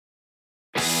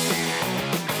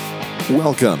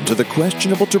Welcome to the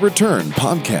Questionable to Return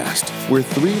podcast, where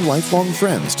three lifelong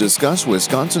friends discuss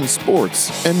Wisconsin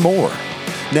sports and more.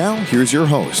 Now, here's your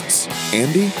hosts,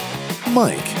 Andy,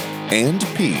 Mike, and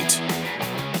Pete.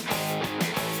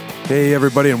 Hey,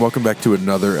 everybody, and welcome back to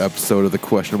another episode of the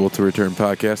Questionable to Return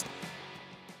podcast.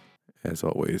 As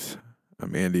always,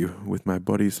 I'm Andy with my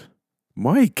buddies,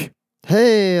 Mike.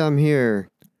 Hey, I'm here.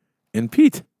 And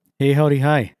Pete. Hey, howdy,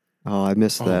 hi. Oh, I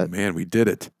missed that. Oh, man, we did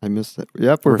it. I missed it.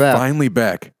 Yep, we're back. Finally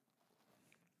back.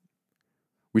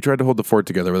 We tried to hold the fort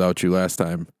together without you last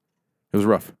time. It was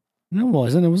rough. No, it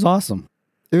wasn't. It was awesome.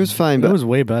 It was fine, but... It was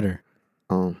way better.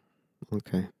 Oh,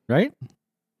 okay. Right?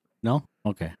 No?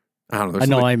 Okay. I don't know. I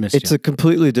know I missed It's you. a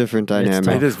completely different dynamic.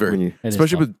 tough. It is very, It is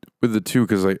especially tough. with the two,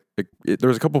 because there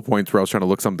was a couple points where I was trying to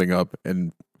look something up,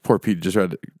 and poor Pete just tried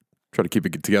to keep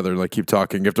it together, like keep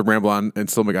talking. You have to ramble on and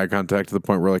still make eye contact to the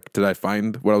point where, like, did I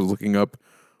find what I was looking up?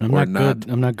 I'm or not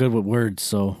good. I'm not good with words,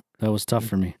 so that was tough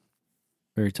for me.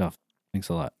 Very tough. Thanks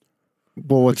a lot.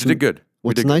 Well, But you did good.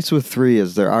 What's nice with three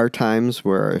is there are times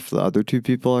where if the other two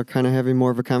people are kind of having more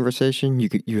of a conversation,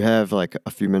 you have like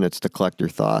a few minutes to collect your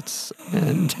thoughts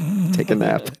and take a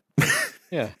nap.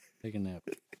 Yeah, take a nap.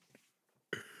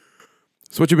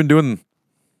 So what you been doing?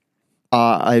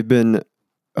 I've been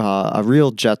a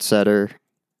real jet setter.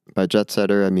 By jet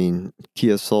setter, I mean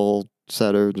Kia Soul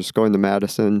setter, just going to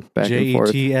Madison back and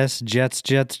forth. Jets,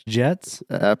 Jets.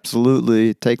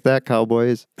 Absolutely. Take that,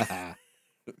 Cowboys.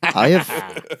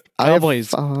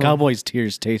 Cowboys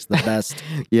tears taste the best.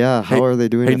 Yeah, how are they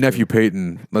doing? Hey, nephew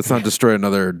Peyton, let's not destroy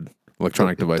another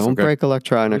electronic device. Don't okay? break We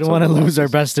electronics. don't want to lose our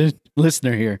best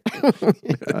listener here.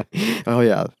 Oh,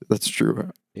 yeah, that's true.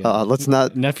 Yeah. Let's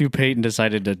not. Nephew Peyton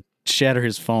decided to shatter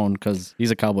his phone because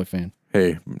he's a Cowboy fan.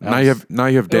 Hey, now you have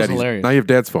hilarious. now you have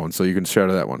dad's phone, so you can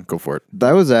shatter that one. Go for it.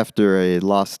 That was after a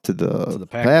loss to the the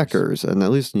Packers. Packers. And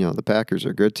at least, the Packers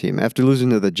are a good team. After losing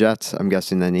to the Jets, I'm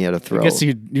guessing then he had to I throw guess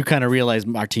you kind of realize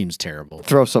our team's terrible.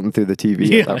 something through the TV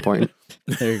Yeah. at that point.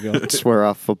 There you go. Swear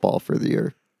off football for the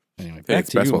year. Anyway, Hey, back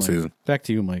it's to you, basketball Mike. season. Back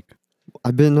to you, Mike.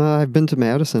 I've been to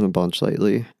Madison a bunch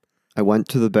lately. I went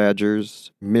to the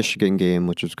Badgers Michigan game,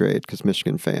 which was great because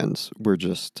Michigan fans were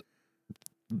just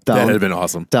That down had been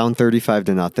awesome. down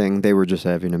 35-0. They were just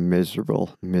having a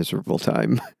miserable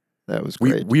time. That was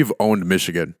great. We've owned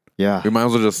Michigan. Yeah. We might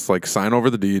as well just sign over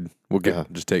the deed. We'll Yeah.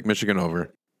 just take Michigan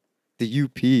over. The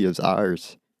UP is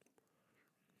ours.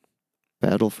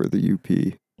 Battle for the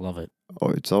UP. Love it. Oh,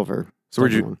 it's over. So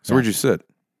where'd Everyone. you sit?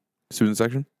 Student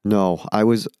section? No, I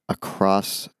was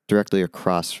directly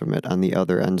across from it on the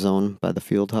other end zone by the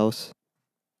field house.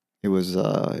 It was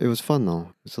fun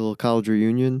though. It's a little college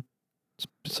reunion.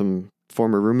 Some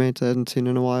former roommates I hadn't seen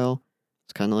in a while.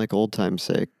 It's kind of like old time's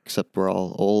sake, except we're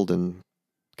all old and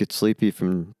get sleepy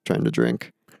from trying to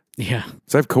drink. Yeah.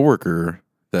 So I have a coworker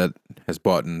that has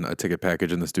bought a ticket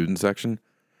package in the student section.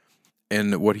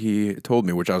 And what he told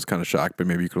me, which I was kind of shocked, but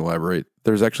maybe you can elaborate,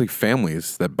 there's actually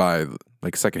families that buy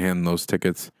secondhand those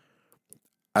tickets.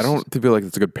 I don't feel like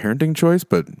it's a good parenting choice,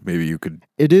 but maybe you could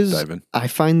It is. dive in. I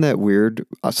find that weird.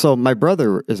 So my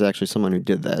brother is actually someone who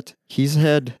did that. He's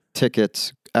had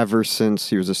tickets ever since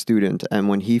he was a student. And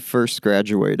when he first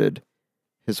graduated,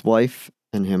 his wife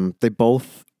and him, they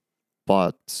both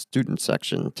bought student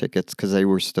section tickets because they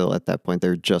were still at that point, they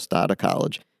were just out of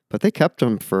college. But they kept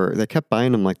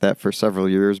buying them like that for several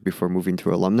years before moving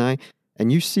to alumni. And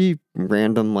you see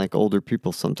random older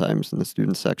people sometimes in the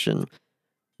student section,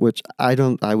 which I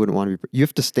wouldn't want to be. You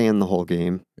have to stand the whole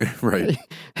game. Right.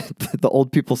 The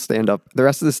old people stand up. The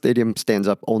rest of the stadium stands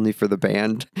up only for the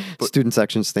band. Student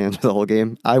section stands for the whole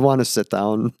game. I want to sit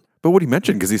down. But what he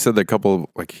mentioned, because he said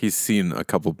that he's seen a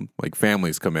couple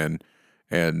families come in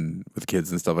and with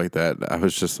kids and stuff like that. I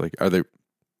was just like, are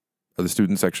the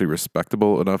students actually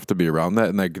respectable enough to be around that?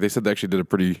 And they said they actually did a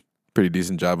pretty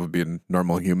decent job of being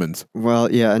normal humans.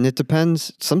 Well, yeah, and it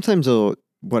depends. Sometimes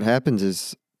what happens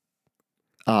is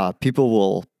people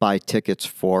will buy tickets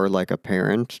for a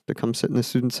parent to come sit in the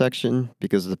student section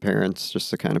because the parent's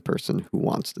just the kind of person who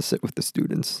wants to sit with the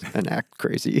students and act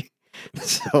crazy.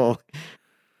 So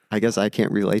I guess I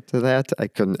can't relate to that. I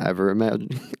couldn't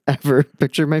ever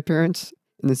picture my parents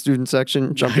in the student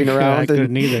section jumping around I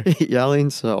couldn't either. yelling.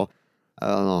 So I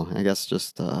don't know. I guess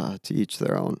just to each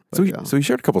their own. But, So he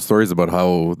shared a couple stories about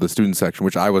how the student section,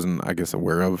 which I wasn't, I guess,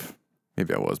 aware of.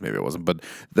 Maybe I was, maybe I wasn't. But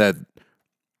that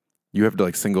you have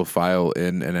to single file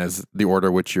in, and as the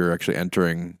order which you're actually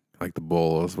entering, the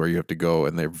bowl is where you have to go,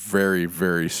 and they're very,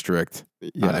 very strict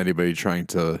on anybody trying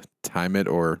to time it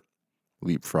or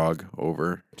leapfrog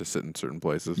over to sit in certain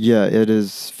places. Yeah, it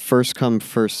is first come,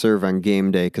 first serve on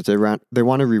game day because they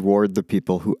want to reward the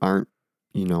people who aren't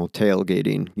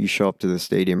tailgating. You show up to the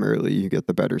stadium early, you get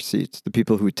the better seats. The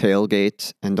people who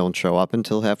tailgate and don't show up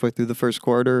until halfway through the first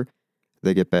quarter,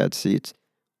 they get bad seats.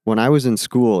 When I was in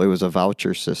school, it was a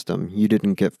voucher system. You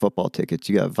didn't get football tickets.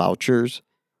 You got vouchers,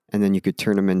 and then you could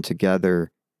turn them in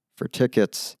together for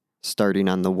tickets starting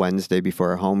on the Wednesday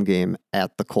before a home game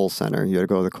at the Kohl Center. You had to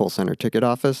go to the Kohl Center ticket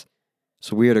office.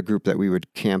 So we had a group that we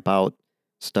would camp out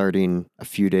starting a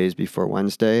few days before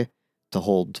Wednesday to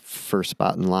hold first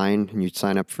spot in line, and you'd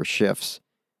sign up for shifts.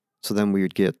 So then we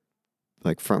would get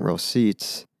like front row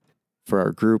seats for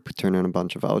our group, turn in a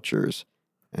bunch of vouchers,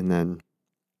 and then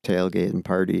tailgate and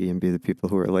party and be the people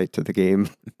who are late to the game,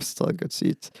 still have good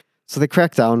seats. So they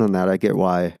cracked down on that. I get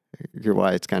why.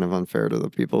 It's kind of unfair to the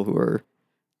people who are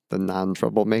the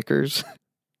non-troublemakers.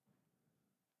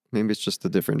 Maybe it's just a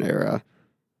different era.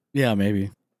 Yeah,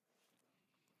 maybe.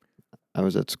 I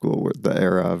was at school with the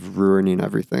era of ruining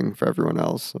everything for everyone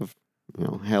else. Of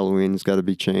Halloween's got to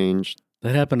be changed.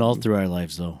 That happened all through our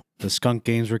lives, though. The skunk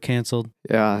games were canceled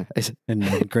Yeah, in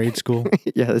grade school.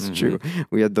 yeah, that's true.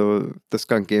 We had the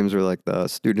skunk games were like the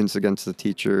students against the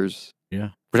teachers. Yeah,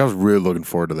 But I was really looking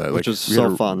forward to that. Which was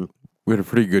so fun. We had a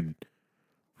pretty good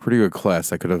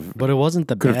class. I could have. but it wasn't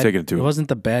the Could have bad. taken it to It him. wasn't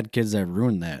the bad kids that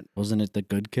ruined that. Wasn't it the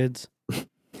good kids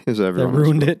Because that everyone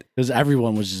ruined it? Because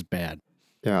everyone was just bad.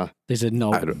 Yeah, They said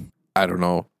no. I don't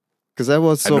know. because that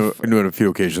was so. I knew on a few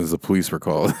occasions the police were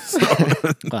called. So.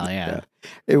 Well, yeah,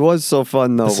 It was so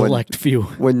fun though. a select few.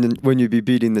 When you'd be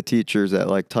beating the teachers at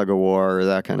like tug of war or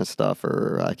that kind of stuff,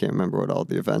 or I can't remember what all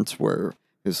the events were.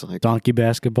 It's like Donkey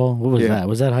basketball. What was Yeah. that?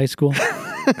 Was that high school?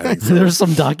 I think so. There was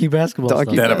some donkey basketball.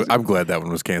 Donkey stuff. I'm glad that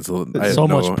one was canceled. I had So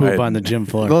much no- I poop had- on the gym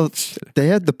floor. well, they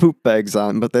had the poop bags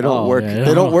on, but they don't Oh, work. yeah,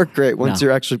 They don't no. work great once No.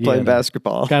 you're actually playing Yeah, no.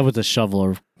 basketball. Guy with the shovel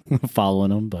or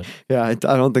following him, but Yeah, I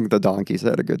don't think the donkeys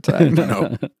had a good time.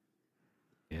 No.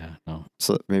 yeah, no.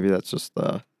 So maybe that's just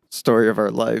the story of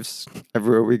our lives.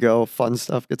 Everywhere we go, fun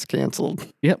stuff gets canceled.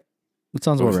 That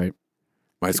sounds about right.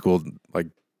 My school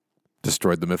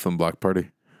destroyed the Mifflin Block Party.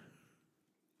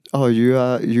 Oh,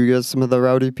 you get some of the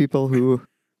rowdy people who.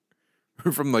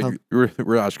 From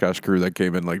we're Oshkosh crew that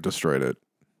came in destroyed it.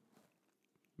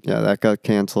 Yeah, that got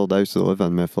canceled. I used to live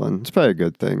on Mifflin. It's probably a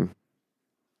good thing.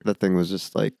 That thing was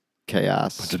just like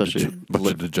chaos, especially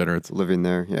Bunch of degenerates. living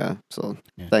there. Yeah. So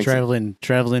Yeah. Thanks.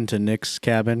 Traveling to Nick's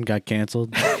cabin got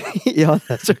canceled yeah,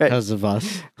 that's right. because of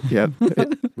us. Yep.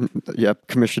 Yep.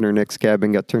 Commissioner Nick's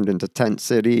cabin got turned into Tent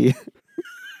City.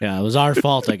 Yeah, it was our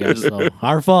fault, I guess. So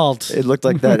our fault. It looked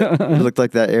like that. It looked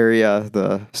like that area,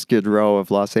 the Skid Row of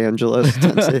Los Angeles.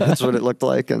 Tent City, that's what it looked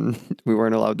like, and we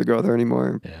weren't allowed to go there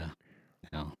anymore. Yeah,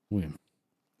 no,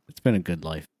 it's been a good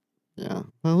life. Yeah.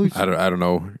 Well, I don't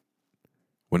know.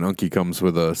 When Unky comes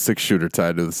with a 6-shooter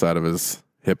tied to the side of his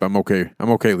hip, I'm okay. I'm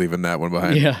okay leaving that one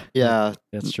behind. yeah.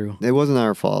 That's true. It wasn't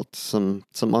our fault. Some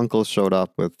uncles showed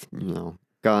up with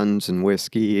guns and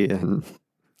whiskey, and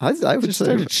I would Just say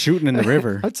started shooting in the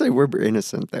river. I'd say we're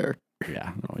innocent there.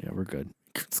 Yeah, oh yeah, we're good.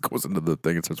 It goes into the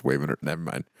thing and starts waving it. Never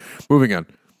mind. Moving on.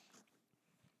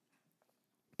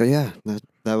 But yeah,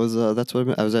 that was that's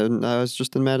what I was at. I was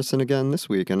just in Madison again this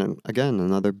week, and again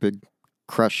another big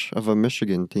crush of a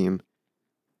Michigan team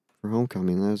for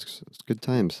homecoming. That was good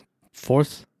times.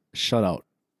 4th shutout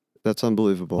That's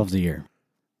unbelievable. of the year.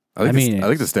 I think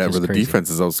the it's stat just where the crazy. defense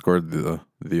has outscored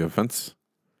the offense,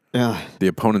 Yeah, the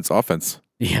opponent's offense.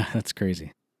 Yeah, that's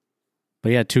crazy.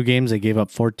 But yeah, 2 games they gave up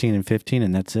 14 and 15,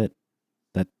 and that's it.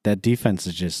 That defense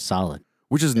is just solid.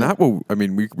 Which is not what I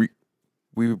mean. We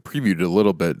previewed it a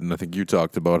little bit, and I think you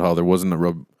talked about how there wasn't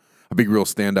a big real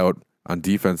standout on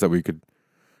defense that we could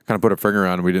kind of put a finger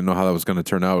on. We didn't know how that was going to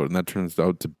turn out, and that turns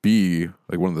out to be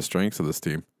one of the strengths of this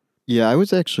team. yeah. I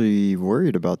was actually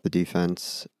worried about the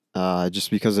defense, just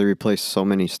because they replaced so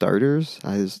many starters.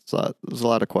 I just thought there was a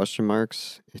lot of question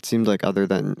marks. It seemed like other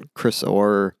than Chris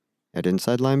Orr at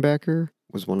inside linebacker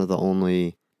was one of the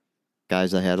only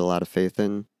guys I had a lot of faith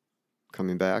in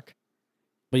coming back.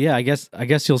 But yeah, I guess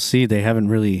you'll see they haven't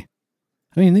really.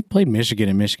 I mean, they played Michigan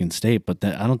and Michigan State, but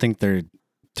I don't think they're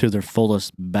to their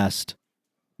fullest best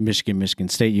Michigan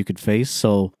State you could face.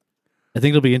 So I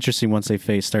think it'll be interesting once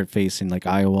they start facing like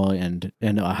Iowa and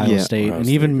Ohio Yeah, State, Ohio and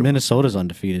State, even come on. Minnesota's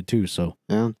undefeated too. So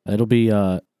Yeah. it'll be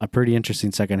a pretty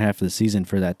interesting second half of the season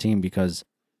for that team because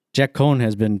Jack Cohn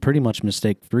has been pretty much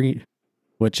mistake free,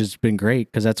 which has been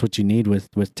great because that's what you need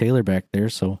with Taylor back there.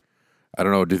 So. I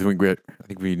don't know. Do you think I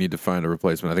think we need to find a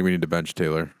replacement. I think we need to bench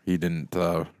Taylor. He didn't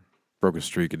broke a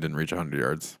streak and didn't reach 100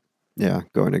 yards. Yeah,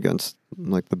 going against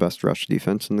like the best rush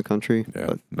defense in the country. Yeah,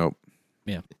 But nope.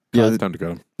 yeah, It's time to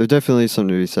go. there's definitely something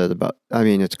to be said about. I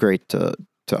mean, it's great to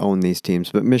own these teams,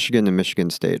 but Michigan and Michigan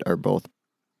State are both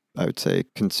I would say,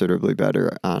 considerably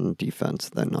better on defense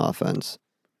than offense.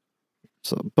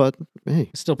 So, but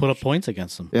hey, Still put up points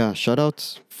against them. yeah,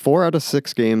 shutouts. 4 out of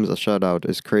 6 games, a shutout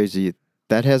is crazy.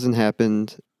 That hasn't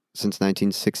happened since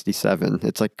 1967.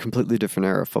 It's like completely different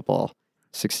era of football.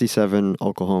 67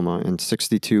 Oklahoma and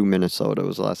 62 Minnesota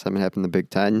was the last time it happened in the Big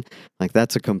Ten. Like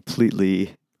that's a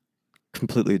completely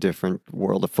different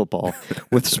world of football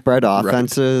with spread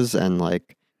offenses and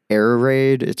like air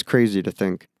raid. It's crazy to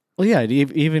think. Well, yeah,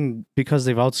 even because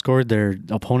they've outscored their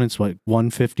opponents,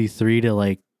 153 to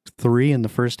like 3 in the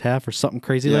first half or something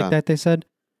crazy Yeah. like that, they said.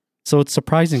 So it's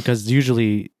surprising because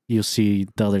usually you'll see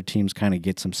the other teams kind of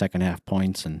get some second half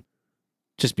points and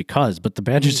just because, but the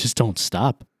Badgers just don't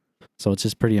stop. So it's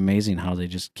just pretty amazing how they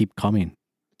just keep coming.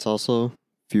 It's also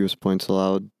fewest points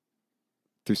allowed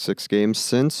through 6 games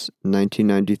since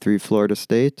 1993 Florida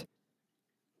State.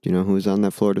 Do you know who's on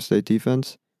that Florida State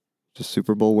defense? Just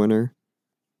Super Bowl winner,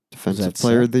 Defensive that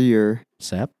Player Sapp? of the Year.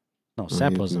 Sapp? No, he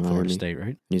Sapp was was in in Florida Miami. State,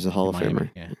 right? He's a Hall of Miami,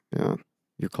 Famer. yeah. Yeah,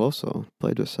 you're close though.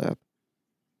 Played with Sapp.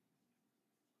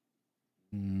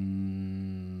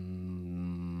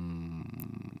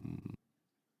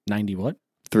 90 what?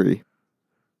 3.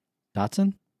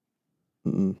 Dotson?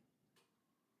 Mm-mm.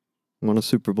 Won a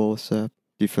Super Bowl with Sapp.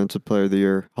 Defensive Player of the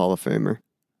Year, Hall of Famer.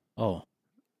 Oh.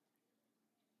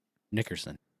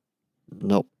 Nickerson.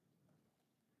 Nope.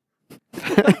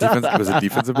 Was it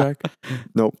defensive back?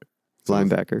 Nope.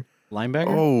 Linebacker. Linebacker?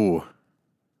 Oh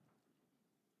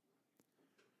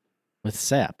With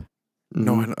Sapp.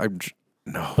 no, Mhm.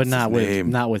 no. But what's not his with name?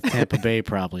 not with Tampa Bay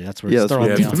probably. That's where Yes, it's throwing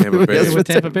yeah, me it's off. Tampa Bay. Is it Yes, with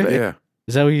Tampa Bay? Yeah,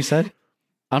 Is that what you said?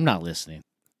 I'm not listening.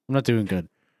 I'm not doing good.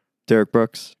 Derek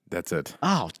Brooks. that's it.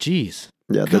 Oh, jeez.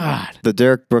 Yeah, God. the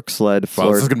Derek Brooks led Wow,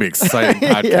 Florida. this is gonna be exciting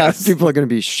podcast. Yeah, people are going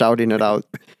to be shouting it out.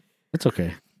 It's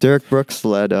okay. Derek Brooks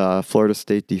led Florida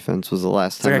State defense was the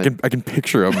last It's like time. I can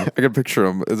picture him. I can picture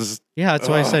him. It's just, Yeah, that's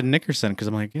why I Ugh. said Nickerson, because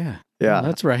I'm like, yeah. Yeah.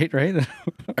 That's right?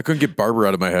 I couldn't get Barber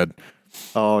out of my head,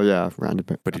 Oh, yeah. Rounded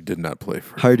back. but he did not play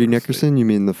for Hardy Florida State. Nickerson? You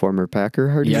mean the former Packer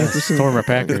Hardy Yes, Nickerson? former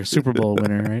Packer, Super Bowl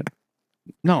winner, right?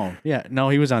 No, yeah. No,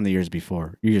 he was on the years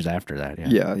before. Years after that, yeah.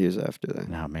 Yeah, he was after that.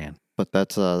 Oh, man. But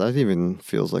that's that even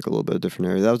feels like a little bit of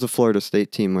different area. That was a Florida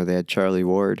State team where they had Charlie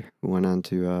Ward, who went on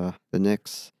to the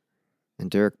Knicks, and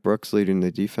Derek Brooks leading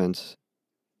the defense.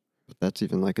 But that's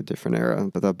even like a different era.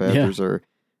 But the Badgers are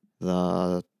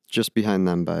just behind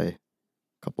them by a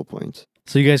couple points.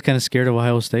 So you guys kind of scared of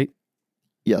Ohio State?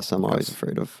 Yes, I'm always Yes.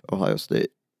 afraid of Ohio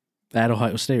State. At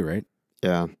Ohio State, right?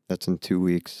 Yeah, that's in 2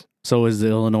 weeks. So is the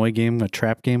Illinois game a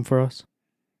trap game for us?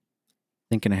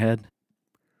 Thinking ahead?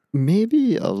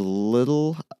 Maybe a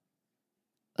little.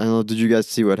 I don't know. Did you guys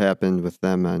see what happened with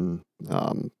them and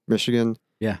Michigan?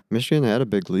 Yeah. Michigan had a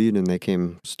big lead and they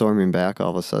came storming back all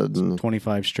of a sudden.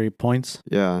 25 straight points?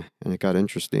 Yeah, and it got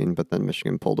interesting, but then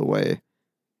Michigan pulled away.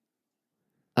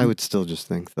 I would still just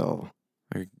think, though,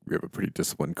 We have a pretty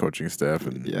disciplined coaching staff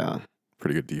and yeah,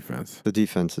 pretty good defense. the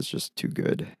defense is just too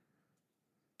good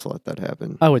to let that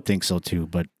happen. I would think so too,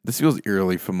 but This feels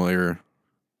eerily familiar.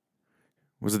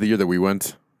 Was it the year that we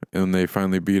went and they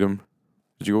finally beat them?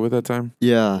 Did you go with that time?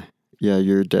 Yeah,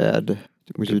 your dad.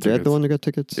 Was Get your dad tickets. the one that got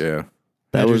tickets? Yeah.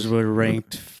 That Badgers was- were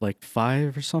ranked like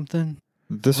 5 or something.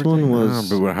 This Were they? one was.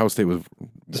 But Ohio State was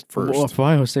first. Well,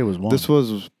 Ohio State was 1. This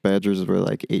was Badgers were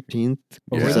like 18th.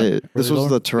 Oh, I'd were say they? it. Were This they was lower?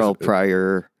 the Terrell Is it-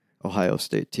 Pryor Ohio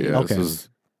State team. Yeah, Okay. this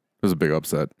was a big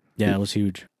upset. Yeah, it was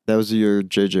huge. That was the year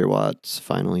J.J. Watt's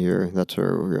final year. That's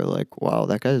where we were like, wow,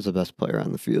 that guy is the best player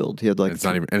on the field. He had like it's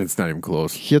not even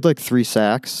close. he had like 3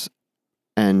 sacks,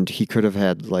 and he could have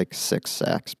had like 6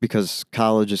 sacks because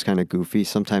college is kind of goofy.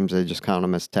 Sometimes they just count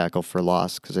him as tackle for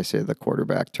loss because they say the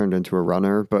quarterback turned into a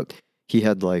runner, but he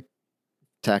had like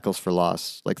tackles for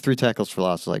loss, like 3 tackles for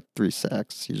loss, like 3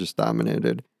 sacks. He just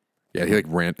dominated. Yeah,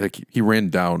 he ran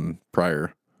down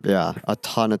Pryor. Yeah, a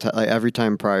ton of like every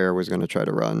time Pryor was going to try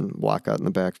to run, walk out in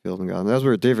the backfield and go. That was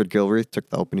where David Gilreath took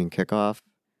the opening kickoff.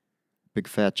 Big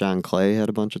fat John Clay had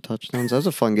a bunch of touchdowns. That was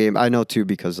a fun game. I know too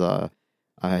because I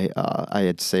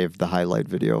had saved the highlight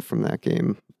video from that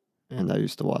game, and I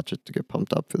used to watch it to get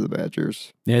pumped up for the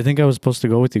Badgers. Yeah, I think I was supposed to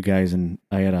go with you guys, and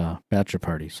I had a bachelor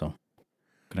party, so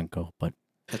couldn't go. But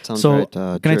That sounds So, right.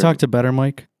 can I talk to Better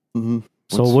Mike? Mm-hmm.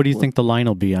 So what do you think the line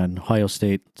will be on Ohio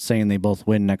State, saying they both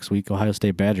win next week, Ohio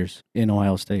State Badgers in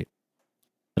Ohio State?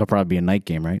 It'll probably be a night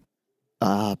game, right?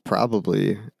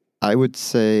 Probably. I would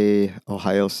say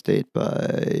Ohio State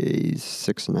by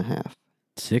 6.5.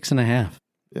 6.5.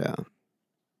 Yeah.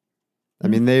 I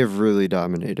mean, they've really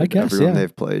dominated I guess, everyone yeah.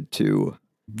 they've played too.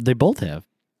 They both have.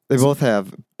 They both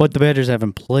have. But the Badgers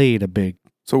haven't played a big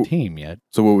So team yet.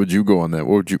 what would you go on that?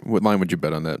 What line would you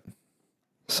bet on that?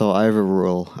 So I have a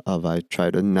rule of I try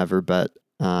to never bet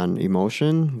on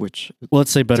emotion, which Well,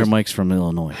 let's say Better Just- Mike's from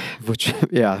Illinois.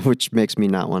 which makes me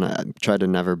not want to try to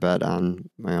never bet on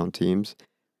my own teams.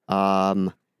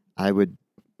 I would.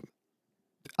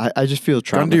 I just feel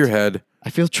Gun to your traumatized. head, I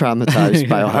feel traumatized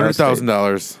by Ohio State.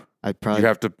 $100,000. I'd You probably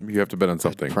have to bet on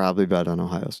something. I'd probably bet on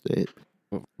Ohio State.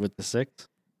 With the 6?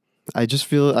 I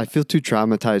feel too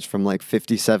traumatized from like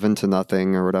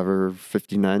 57-0 or whatever,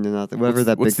 59-0, whatever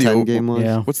that what's Big the Ten o- game was.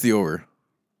 Yeah. What's the over?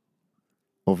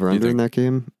 Over Do you under in think? that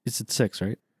game. It's at 6,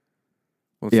 right?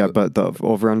 What's Yeah, the- but the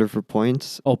over under for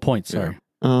points. Oh, points. Yeah.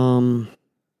 Sorry.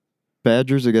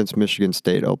 Badgers against Michigan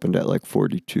State opened at like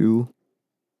 42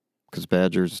 because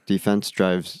Badgers defense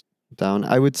drives down.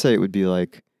 I would say it would be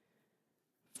like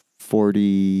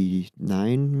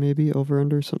 49, maybe over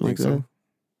under something like Think so? that.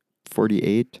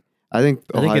 48. I think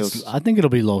I think it'll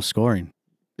be low scoring.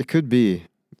 It could be.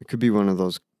 It could be one of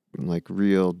those like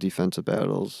real defensive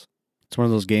battles. It's one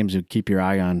of those games you keep your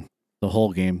eye on the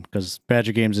whole game because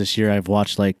Badger games this year I've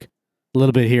watched like a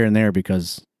little bit here and there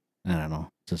because I don't know,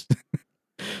 just a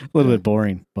little Yeah. bit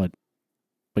boring. But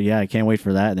yeah, I can't wait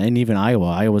for that. And even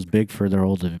Iowa's big for their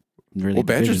whole really. Well,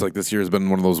 Badgers division. like this year has been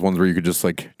one of those ones where you could just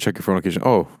like check your phone occasion.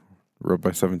 Oh, we're up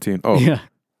by 17. Oh, yeah.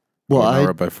 Well, now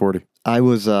we're up by 40. I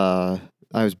was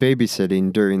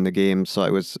babysitting during the game, so I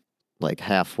was like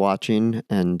half watching,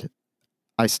 and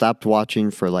I stopped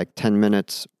watching for like 10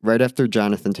 minutes right after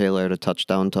Jonathan Taylor had a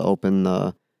touchdown to open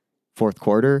the fourth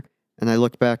quarter. And I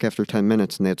looked back after 10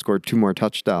 minutes and they had scored 2 more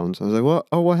touchdowns. I was like,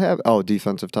 what happened? Oh,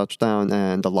 defensive touchdown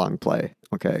and a long play.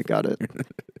 Okay, got it.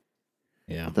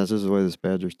 Yeah. That's just the way this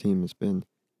Badgers team has been.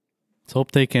 Let's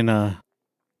hope they can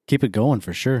keep it going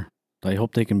for sure. I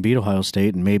hope they can beat Ohio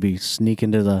State and maybe sneak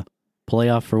into the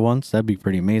playoff for once. That'd be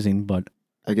pretty amazing. But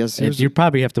I guess you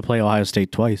probably have to play Ohio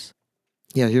State twice.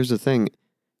 here's the thing.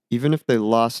 Even if they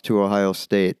lost to Ohio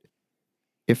State,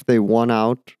 if they won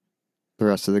out the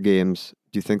rest of the games,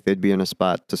 do you think they'd be in a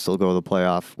spot to still go to the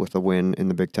playoff with a win in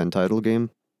the Big Ten title game?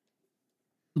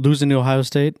 Losing to Ohio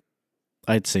State,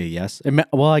 I'd say yes.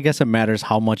 Well, I guess it matters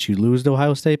how much you lose to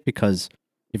Ohio State because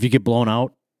if you get blown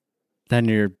out, then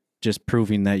you're just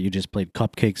proving that you just played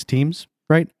cupcakes teams,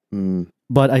 right? Mm.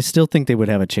 But I still think they would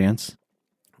have a chance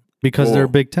because they're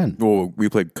Well- Big Ten. Well, we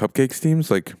played cupcakes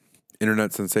teams, like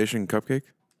internet sensation Cupcake.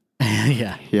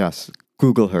 Yeah. Yes.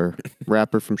 Google her.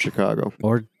 Rapper from Chicago.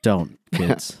 Or don't,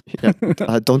 kids. Yeah.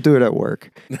 Don't do it at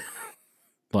work.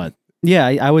 But yeah,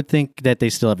 I would think that they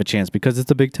still have a chance because it's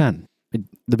the Big Ten.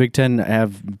 The Big Ten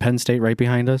have Penn State right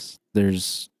behind us.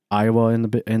 There's Iowa in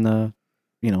the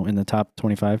top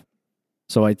 25.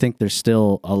 So I think there's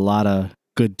still a lot of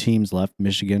good teams left.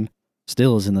 Michigan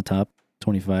still is in the top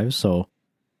 25. So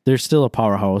they're still a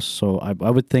powerhouse. So I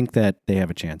would think that they have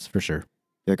a chance for sure.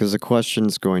 Yeah, because the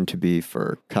question's going to be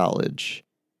for college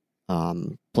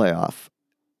playoff.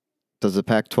 Does the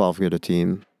Pac-12 get a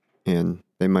team in?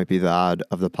 They might be the odd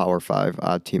of the Power 5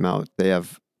 odd team out. They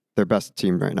have their best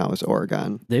team right now is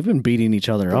Oregon. They've been beating each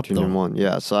other up 13-1. though.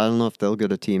 Yeah, so I don't know if they'll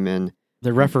get a team in.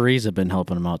 The referees have been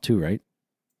helping them out too, right?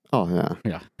 Oh, yeah.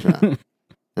 Yeah. Yeah.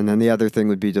 And then the other thing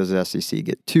would be, does the SEC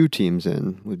get 2 teams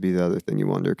in? Would be the other thing you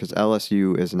wonder, because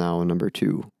LSU is now number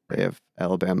 2. They have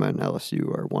Alabama and LSU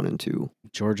are 1 and 2.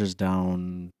 Georgia's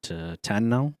down to 10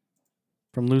 now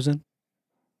from losing,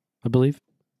 I believe.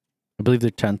 I believe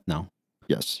they're 10th now.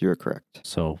 Yes, you're correct.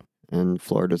 So And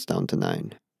Florida's down to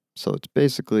 9. So it's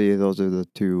basically those are the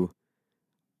 2,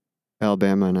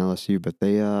 Alabama and LSU, but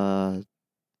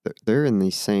they're in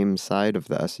the same side of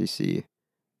the SEC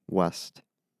West.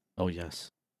 oh, yes.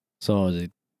 So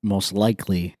most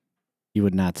likely you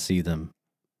would not see them,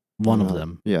 one of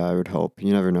them. Yeah, I would hope.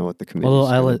 You never know what the committee.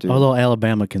 Although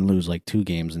Alabama can lose like 2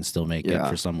 games and still make it Yeah.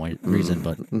 for some reason.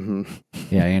 But hmm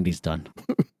yeah, Andy's done.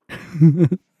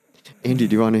 Andy,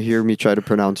 do you want to hear me try to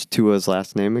pronounce Tua's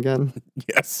last name again?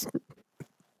 Yes.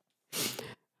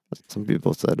 Some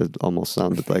people said it almost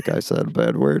sounded like I said a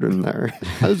bad word in there.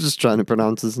 I was just trying to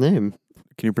pronounce his name.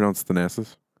 Can you pronounce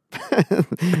Thanasis?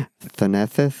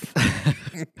 Thanathis?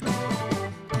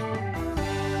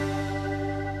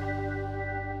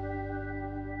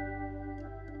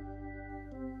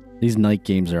 These night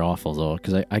games are awful though,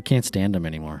 because I can't stand them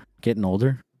anymore. Getting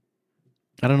older,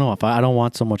 I don't know if I don't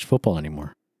want so much football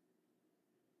anymore.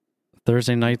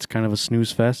 Thursday night's kind of a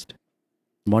snooze fest.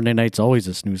 Monday night's always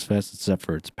a snooze fest, except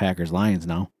for it's Packers Lions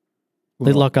now.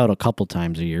 They luck out a couple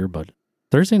times a year, but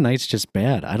Thursday night's just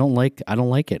bad. I don't like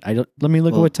it. Let me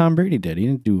look at Well- what Tom Brady did. He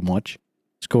didn't do much.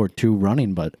 Scored 2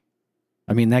 running, but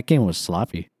I mean that game was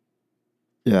sloppy.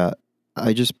 Yeah,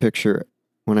 I just picture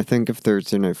when I think of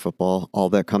Thursday night football, all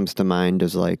that comes to mind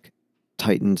is like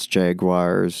Titans,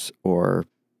 Jaguars, or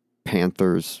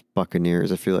Panthers,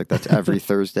 Buccaneers. I feel like that's every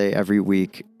Thursday, every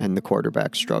week, and the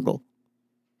quarterbacks struggle.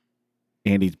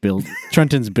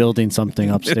 Trenton's building something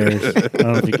upstairs. I don't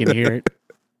know if you can hear it.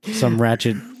 Some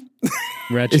ratchet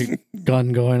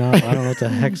gun going on. I don't know what the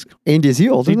heck's. Andy, is he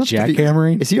old enough?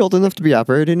 Jackhammering? Is he old enough to be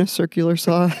operating a circular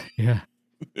saw? Yeah.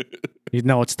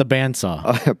 No, it's the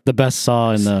bandsaw. The best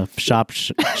saw in the shop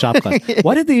class.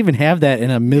 Why did they even have that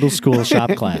in a middle school shop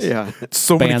class? Yeah.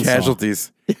 So many Bandsaw.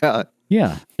 casualties. Yeah.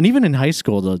 Yeah. And even in high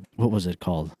school, what was it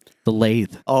called? The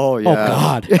lathe. Oh, yeah. Oh,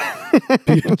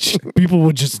 God. People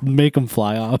would just make them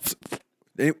fly off.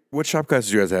 Hey, what shop class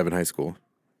did you guys have in high school?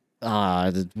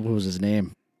 What was his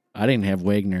name? I didn't have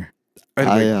Wagner.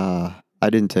 I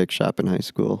didn't take shop in high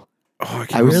school. Oh, I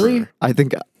can't remember. I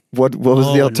think what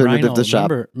was the alternative Rhino. to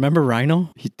shop? Remember Rhino?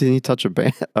 Didn't he touch a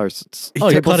band or He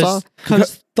table saw? cut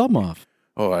his thumb off.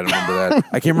 Oh, I don't remember that.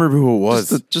 I can't remember who it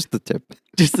was. Just the tip.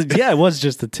 It was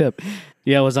just the tip.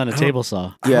 Yeah, it was on a table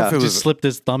saw. I don't know Yeah. if it Just was- slipped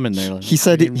his thumb in there. He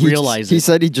said he realized he it.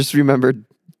 said he just remembered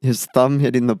his thumb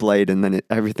hitting the blade and then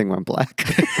everything went black.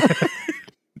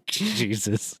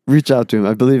 Jesus. Reach out to him.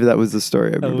 I believe that was the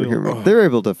story I remember will. hearing. They were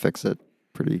able to fix it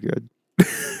pretty good.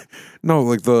 No,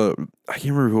 like I can't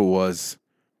remember who it was.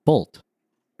 Bolt.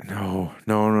 No.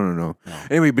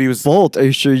 Anyway, but he was. Bolt, are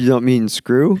you sure you don't mean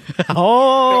screw?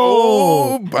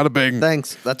 Oh, bada bing.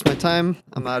 Thanks. That's my time.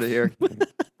 I'm out of here.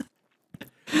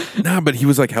 Nah, but he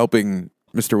was like helping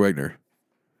Mr. Wagner.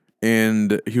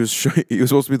 And he was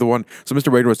supposed to be the one. So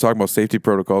Mr. Wagner was talking about safety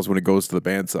protocols when it goes to the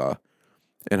bandsaw.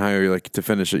 And how you like to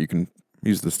finish it, you can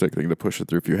use the stick thing to push it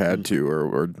through if you had to,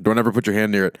 or don't ever put your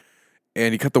hand near it.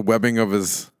 And he cut the webbing of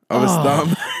his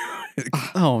thumb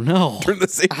Oh, no. during the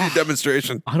safety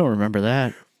demonstration. I don't remember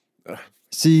that.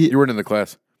 See, You weren't in the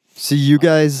class. you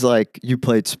guys, like, you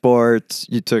played sports,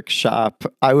 you took shop.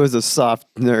 I was a soft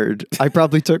nerd. I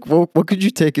probably took, what could you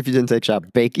take if you didn't take shop?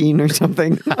 Baking or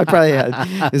something? I probably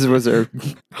had, was there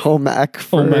home ec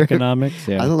for? Home economics,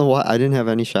 yeah. I don't know why. I didn't have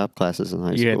any shop classes in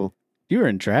high You had- school. You were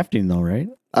in drafting, though, right?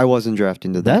 I wasn't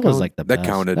drafting to That was count? like the That best.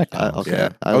 counted. That counts. Okay. Yeah,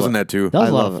 I I was in lo- that too. That was I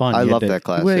a lot love of it. fun. I You had love to- that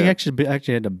class, Well, you yeah.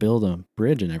 actually had to build a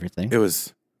bridge and everything. It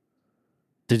was.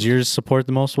 Did yours support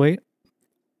the most weight?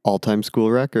 All-time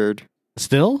school record.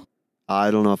 Still?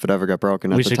 I don't know if it ever got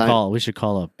broken. We should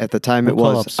call up. At the time, We'll it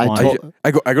call was. up Swan.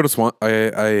 I go to Swan.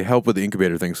 I help with the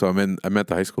incubator thing, so I'm at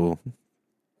the high school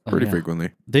pretty yeah.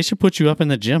 frequently. They should put you up in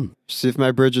the gym. See if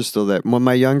my bridge is still there. When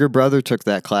my younger brother took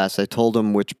that class, I told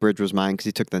him which bridge was mine because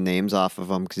he took the names off of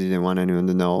them because he didn't want anyone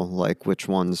to know like which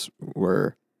ones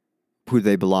were who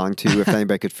they belonged to. If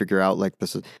anybody could figure out like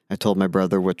this is, I told my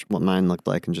brother what mine looked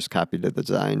like and just copied the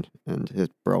design, and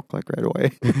it broke like right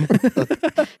away.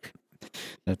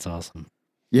 That's awesome.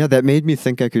 Yeah, that made me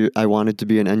think I wanted to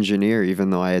be an engineer, even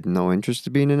though I had no interest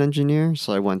in being an engineer.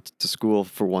 So I went to school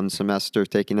for one semester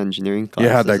taking engineering classes.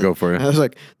 Yeah, how'd that go for I you? was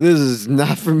like, this is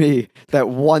not for me. That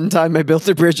one time I built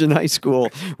a bridge in high school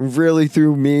really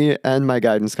threw me and my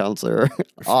guidance counselor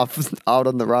out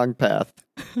on the wrong path.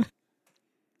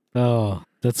 Oh,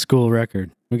 that's school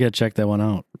record. We got to check that one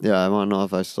out. Yeah, I want to know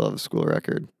if I still have a school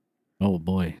record. Oh,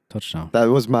 boy. Touchdown. That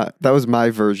was my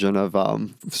version of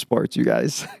sports, you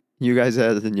guys. You guys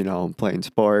had, playing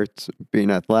sports, being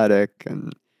athletic,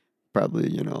 and probably,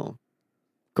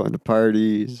 going to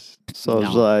parties,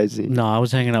 socializing. No, I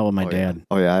was hanging out with my Oh, dad. Yeah.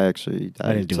 Oh, yeah, I I didn't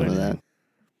did do some of anything. that.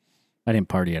 I didn't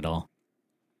party at all.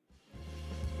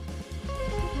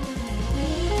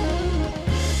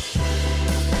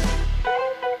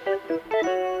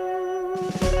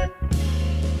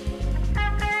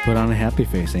 Put on a happy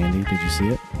face, Andy. Did you see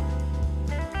it?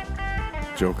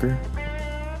 Joker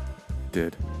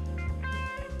did.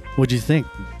 What'd you think?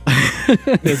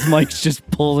 His mic's just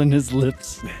pulling his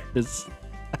lips.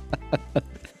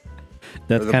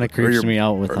 That kind of creeps me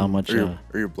out with how much. Or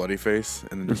your bloody face,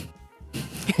 and then just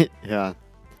Yeah.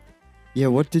 Yeah,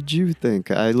 what did you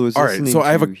think? I was All right, listening so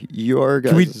I have to your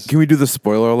can we guys. can we do the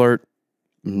spoiler alert?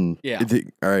 Mhm. Yeah.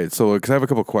 All right, so because I have a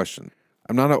couple questions.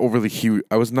 I'm not an overly huge.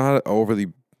 I was not an overly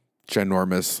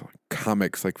ginormous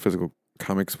comics, like physical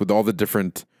comics, with all the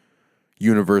different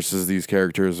universes these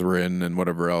characters were in and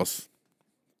whatever else.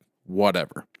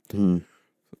 Whatever. Mhm.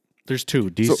 There's two,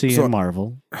 DC so- and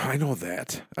Marvel. I know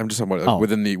that. I'm just talking about Oh.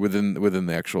 within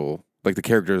the actual, like, the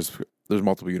characters. There's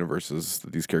multiple universes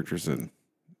that these characters in.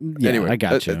 Yeah, Anyway, I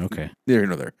got you. Okay. There,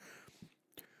 there.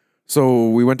 So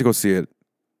we went to go see it.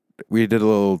 We did a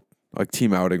little like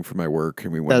team outing for my work,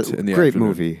 and we went in the Great afternoon.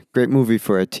 movie. Great movie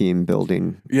for a team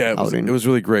building. Yeah, outing. it was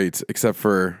really great, except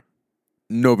for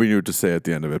nobody knew what to say at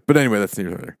the end of it. But anyway, that's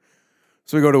neither there.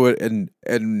 So we go to it,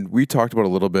 and we talked about it a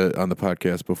little bit on the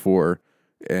podcast before,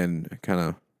 and kind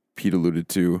of Pete alluded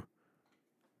to.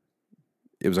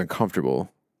 it was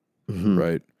uncomfortable, Mhm.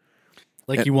 right?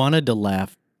 Like And- you wanted to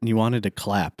laugh, and you wanted to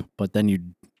clap, but then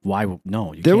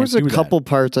no, you There can't was a do that. couple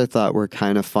parts I thought were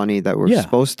kind of funny that were Yeah.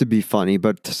 supposed to be funny,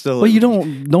 but still. But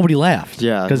nobody laughed.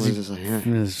 Yeah, it because was just like, eh.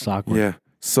 it's awkward. Yeah.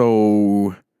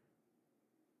 So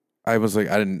I was like,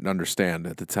 I didn't understand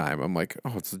at the time. I'm like,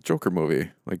 oh, it's a Joker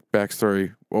movie. Like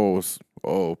backstory.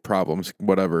 Problems,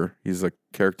 whatever. He's a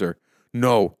character.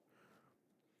 No.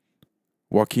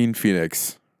 Joaquin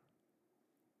Phoenix.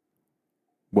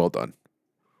 Well done.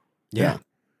 Yeah.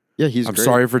 Yeah, he's I'm great.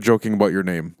 sorry for joking about your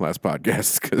name last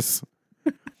podcast because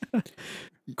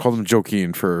called him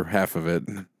Joaquin for half of it.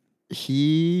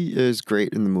 He is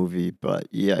great in the movie, but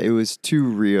yeah, it was too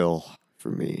real for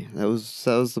me.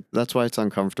 That's why it's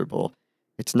uncomfortable.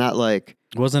 It's not like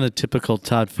It wasn't a typical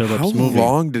Todd Phillips How movie.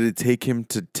 long did it take him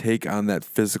to take on that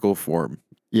physical form?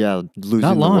 losing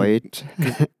Not the long. weight.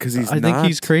 Because he's I not. think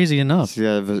he's crazy enough.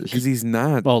 Yeah, but Because he's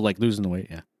not. Oh, like losing the weight.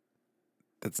 Yeah.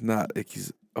 That's not. Like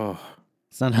he's. Oh.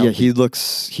 It's not healthy. yeah,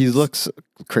 he looks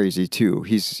crazy too.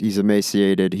 He's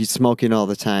emaciated. He's smoking all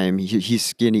the time. He's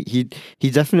skinny. He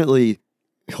definitely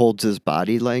holds his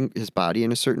body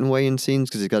in a certain way in scenes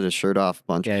because he's got his shirt off a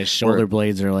bunch. Yeah, his shoulder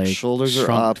blades are like shoulders are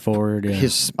shrunk up forward. Yeah.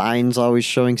 His spine's always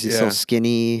showing because he's so Yeah.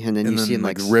 skinny, and then you see him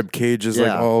like like rib cage is like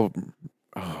yeah. all.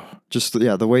 Oh. just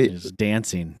the way His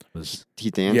dancing was.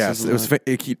 he dances. Yes, a it was. lot.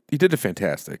 He did it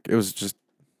fantastic. It was just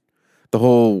the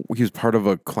whole. He was part of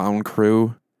a clown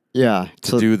crew Yeah,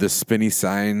 to do the spinny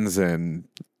signs and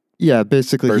yeah.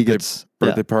 Basically, he birthday- gets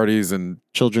birthday parties and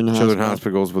children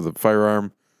hospitals with a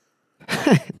firearm.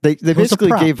 They was a basically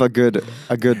prop. gave a good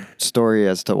story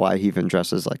as to why he even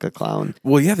dresses like a clown.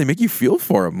 Well, yeah, they make you feel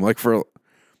for him. Like at Oh,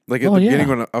 the yeah. beginning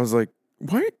when I was like,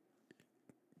 why?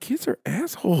 Kids are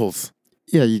assholes.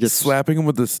 Yeah, you get Slapping him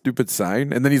with the stupid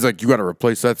sign, and then he's like, "You got to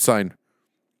replace that sign."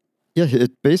 Yeah,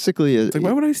 it basically It's like,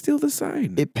 why would I steal the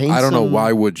sign? it paints I don't know. him-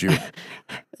 Why would you?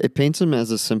 it paints him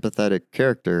as a sympathetic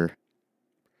character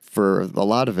for a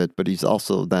lot of it, but he's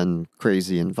also then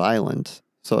crazy and violent.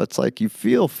 So it's like you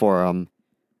feel for him,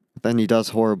 but then he does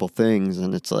horrible things,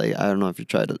 and it's like I don't know if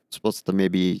you're supposed to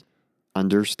maybe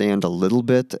understand a little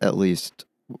bit at least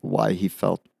why he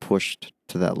felt pushed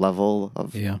to that level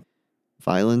of Yeah.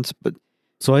 violence, but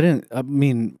So I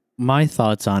mean, my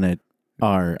thoughts on it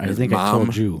are, I His think I mom.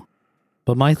 told you,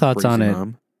 but my thoughts on Crazy it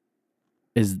mom.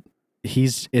 is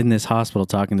he's in this hospital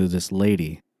talking to this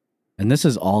lady, and this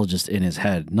is all just in his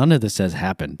head. None of this has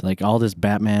happened. Like all this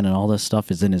Batman and all this stuff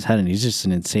is in his head, and he's just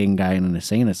an insane guy in an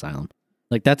insane asylum.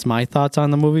 Like that's my thoughts on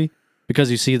the movie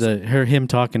because you see him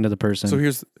talking to the person, So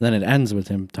here's then it ends with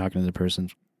him talking to the person.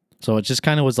 So it just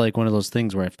kind of was like one of those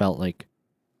things where I felt like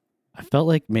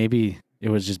maybe it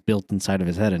was just built inside of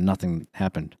his head and nothing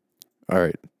happened. all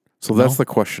right. So No? that's the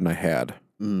question I had.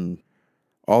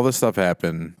 All this stuff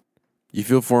happened. You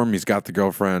feel for him. He's got the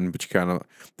girlfriend, but you kind of,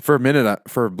 for a minute,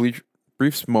 for a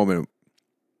brief moment,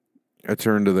 I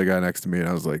turned to the guy next to me and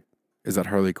I was like, "Is that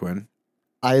Harley Quinn?"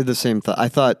 I had the same thought. I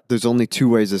thought there's only two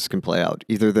ways this can play out.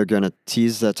 Either they're gonna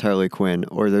tease that's Harley Quinn,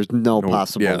 or there's no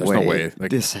possible yeah, there's way. no way.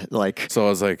 Like- So I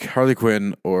was like, Harley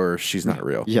Quinn or she's not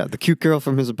real. yeah, the cute girl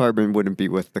from his apartment wouldn't be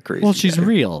with the crazy. Well, she's guy.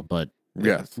 real, but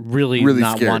Yes. really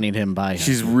not scared. wanting him by him.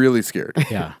 She's really scared.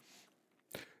 yeah.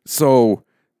 So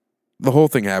the whole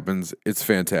thing happens. It's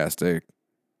fantastic.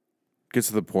 Gets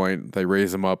to the point. They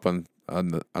raise him up on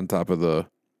top of the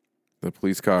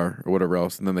police car or whatever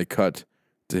else, and then they cut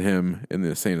to him in the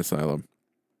insane asylum.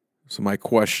 So my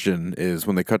question is,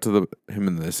 when they cut to him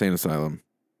in the insane asylum,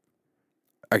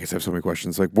 I guess I have so many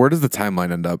questions. Like, where does the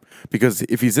timeline end up? Because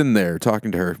if he's in there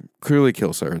talking to her, clearly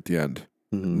kills her at the end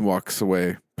and walks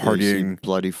away, Yeah, you see partying,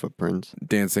 bloody footprints.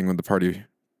 dancing with the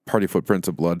party footprints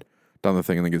of blood down the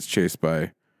thing, and then gets chased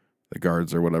by the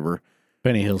guards or whatever.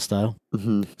 Benny Hill style.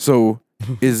 So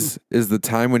is the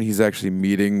time when he's actually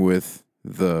meeting with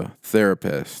the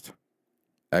therapist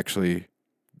actually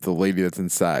the lady that's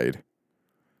inside?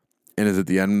 And is it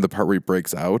the end, the part where he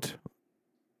breaks out?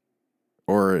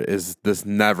 Or is this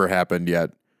never happened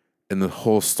yet? And the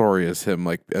whole story is him,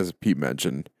 like as Pete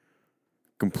mentioned,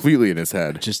 completely in his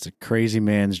head. Just a crazy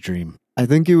man's dream. I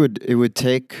think it would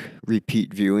take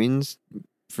repeat viewings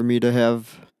for me to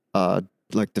have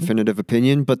like definitive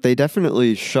opinion, but they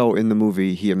definitely show in the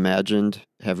movie he imagined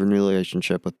having a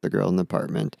relationship with the girl in the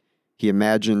apartment. He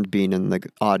imagined being in the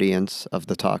audience of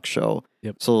the talk show.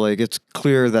 Yep. So like it's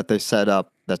clear that they set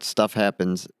up that stuff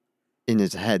happens in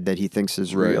his head that he thinks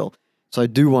is Right. real. So I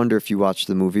do wonder if you watch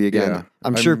the movie again. Yeah,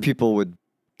 I'm sure I'm- people would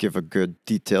give a good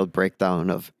detailed breakdown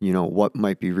of, what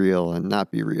might be real and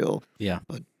not be real. Yeah.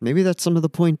 But maybe that's some of the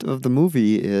point of the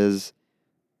movie is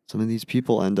some of these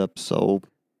people end up so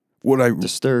What I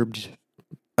disturbed.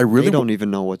 They don't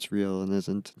even know what's real and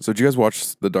isn't. So did you guys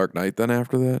watch The Dark Knight then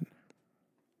after that?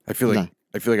 I feel like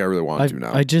I really want to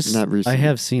now. I just Not recently. I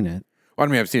have seen it. Well,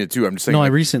 I mean, I've seen it too. I'm just saying. No,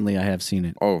 like, I have seen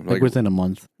it. Oh, like within a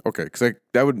month. Okay, because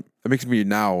that makes me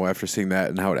now after seeing that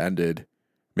and how it ended,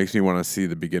 makes me want to see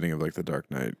the beginning of like The Dark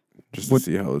Knight just to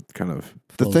see how it kind of.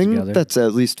 The flows thing together. that's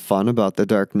at least fun about The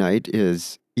Dark Knight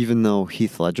is even though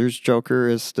Heath Ledger's Joker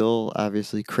is still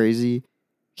obviously crazy,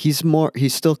 he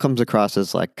still comes across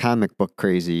as like comic book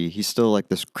crazy. He's still like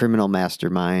this criminal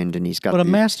mastermind, and he's got But a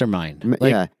mastermind.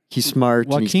 yeah, he's smart.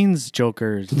 and Joaquin's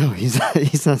Joker. no,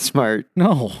 he's not smart.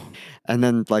 No. And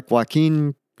then like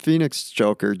Joaquin Phoenix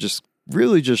Joker just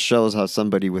really just shows how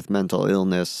somebody with mental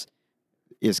illness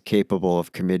is capable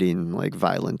of committing like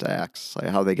violent acts. Like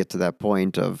how they get to that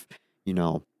point of,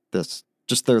 this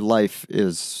just their life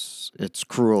it's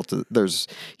cruel to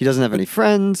he doesn't have any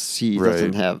friends. He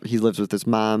lives with his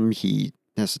mom. He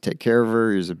has to take care of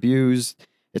her. He's abused.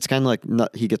 It's kind of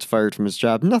like he gets fired from his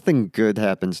job. Nothing good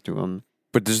happens to him.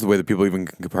 But just the way that people even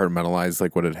can compartmentalize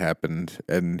like what had happened,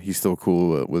 and he's still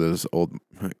cool with his old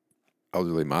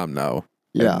elderly mom now.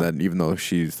 Yeah. And then even though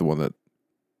she's the one that,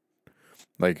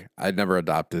 like, I never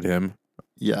adopted him.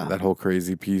 Yeah. That whole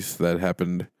crazy piece that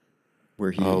happened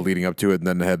Where he leading up to it, and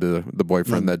then had the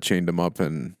boyfriend that chained him up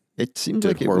and it seemed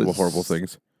did like horrible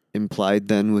things. Implied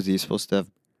then was he supposed to have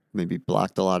maybe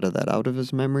blocked a lot of that out of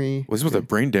his memory? Well, he's supposed to have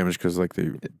brain damage because like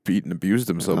they beat and abused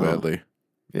him so badly.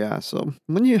 Yeah, so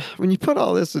when you put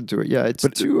all this into it, it's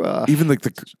too even like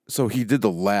so he did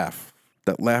the laugh.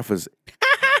 That laugh was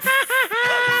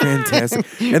fantastic.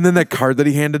 And then that card that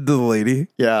he handed to the lady.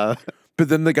 Yeah. But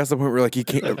then they got to the point where like he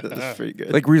can't That's pretty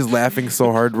good. like where he's laughing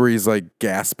so hard where he's like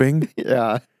gasping.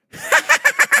 Yeah.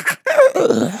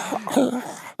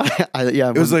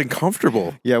 It was like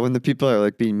uncomfortable. Yeah, when the people are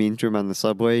like being mean to him on the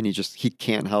subway and he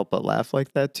can't help but laugh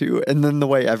like that too. And then the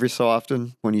way every so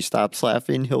often when he stops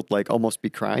laughing, he'll like almost be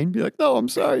crying, be like, "No, I'm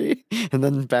sorry." And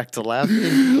then back to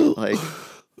laughing, like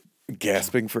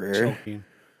gasping for air. Choking.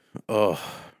 Oh.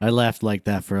 I laughed like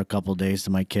that for a couple days to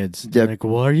my kids. Yeah. Like,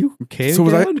 well, are you okay? So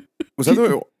again? was that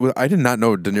the way, I did not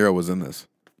know De Niro was in this.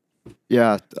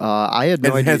 Yeah, I had no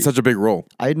And he idea. had such a big role.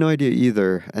 I had no idea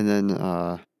either. And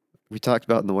then we talked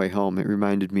about it on the way home. It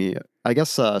reminded me. I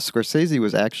guess Scorsese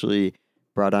was actually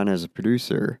brought on as a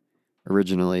producer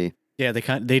originally, Yeah,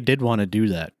 they did want to do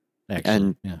that.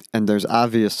 Actually, and there's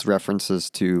obvious references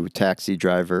to Taxi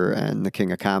Driver and The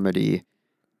King of Comedy,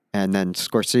 and then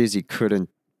Scorsese couldn't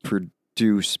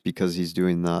produce because he's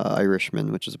doing The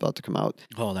Irishman, which is about to come out.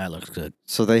 Oh, that looks good.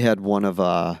 So they had one of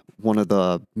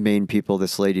the main people,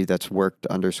 this lady that's worked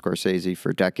under Scorsese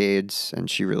for decades, and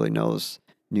she really knows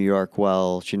New York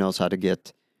well. She knows how to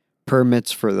get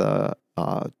permits for the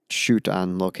shoot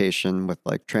on location with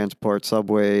like transport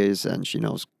subways, and she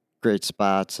knows great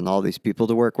spots and all these people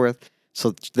to work with.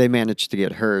 So they managed to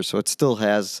get her. So it still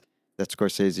has that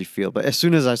Scorsese feel. But as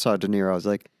soon as I saw De Niro, I was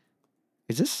like,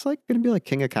 is this like going to be like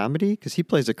King of Comedy? Because he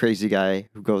plays a crazy guy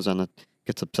who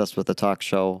gets obsessed with a talk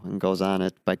show and goes on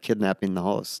it by kidnapping the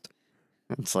host.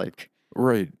 It's like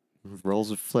Right. roles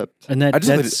have flipped. And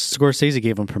Scorsese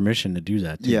gave him permission to do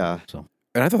that too. Yeah. So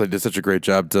And I thought they did such a great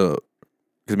job because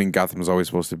I mean, Gotham was always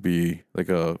supposed to be like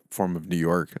a form of New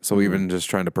York. So even just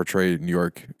trying to portray New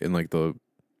York in like the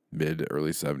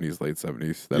early 70s, late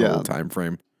 70s, that whole time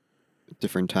frame.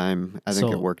 Different time. I think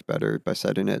So- it worked better by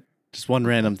setting it. just one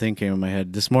random thing came in my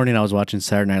head. This morning I was watching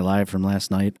Saturday Night Live from last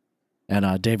night,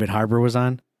 and David Harbour was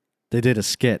on. They did a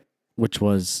skit, which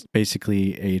was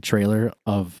basically a trailer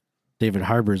of David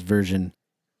Harbour's version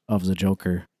of the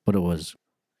Joker, but it was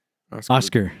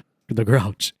Oscar the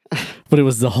Grouch. But it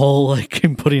was the whole like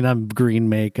him putting on green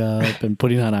makeup and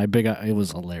putting on big eye. It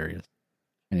was hilarious.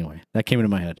 Anyway, that came into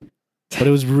my head, but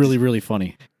it was really, really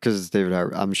funny. Because it's David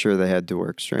Harbour. I'm sure they had to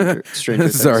work Stranger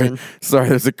Things Sorry. in. Sorry,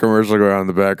 there's a commercial going on in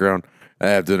the background. I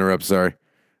have to interrupt, sorry.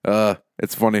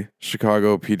 It's funny.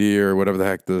 Chicago PD or whatever the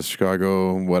heck, the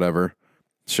Chicago whatever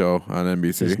show on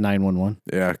NBC. It's 911.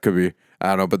 Yeah, it could be. I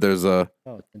don't know, but there's a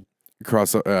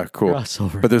crossover. Cool.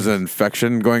 Crossover. But there's an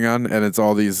infection going on, and it's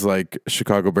all these like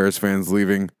Chicago Bears fans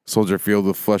leaving Soldier Field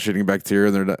with flesh-eating bacteria,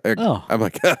 and they're not, Oh. I'm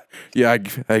like, yeah,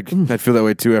 I'd feel that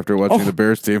way too after watching the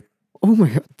Bears team. Oh my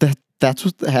God, that's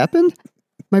what happened?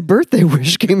 My birthday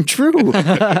wish came true.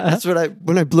 That's when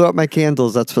I blew out my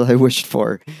candles, that's what I wished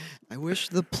for. I wish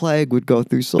the plague would go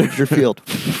through Soldier Field.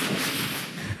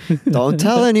 Don't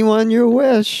tell anyone your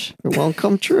wish. It won't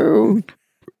come true.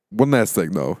 One last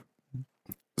thing though.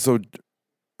 So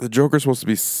the Joker's supposed to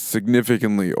be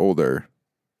significantly older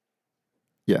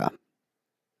Yeah,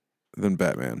 than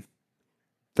Batman.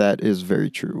 that is very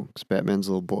true. Because Batman's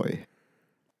a little boy.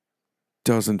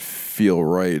 Doesn't feel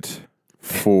right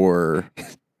for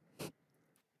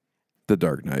The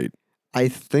Dark Knight. I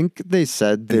think they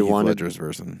said they Heath wanted Ledger's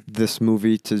version. this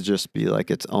movie to just be like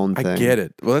its own thing. I get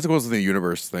it. Well, that goes to the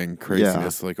universe thing,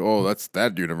 craziness. Like, oh, that's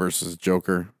that universe's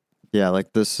Joker. Yeah,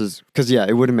 like this is because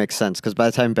it wouldn't make sense because by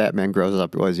the time Batman grows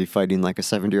up, was he fighting like a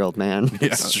 70-year-old man? Yeah.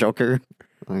 It's Joker.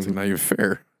 Like, It's not even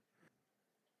fair.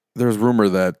 There's rumor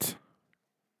that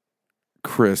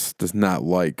Chris does not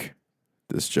like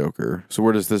this Joker. So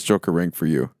where does this Joker rank for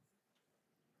you?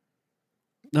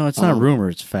 No, it's not rumor.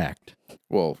 It's fact.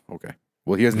 Well, okay.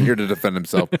 Well, he isn't here to defend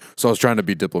himself, so I was trying to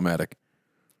be diplomatic.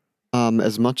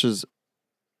 as much as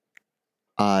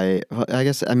I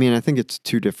guess I think it's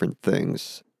two different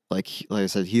things. Like I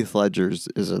said, Heath Ledger's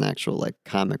is an actual like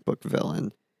comic book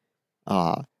villain.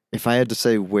 If I had to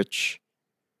say which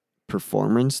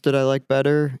performance did I like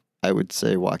better, I would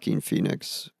say Joaquin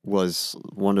Phoenix was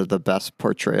one of the best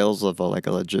portrayals of a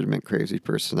legitimate crazy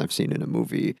person I've seen in a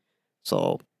movie.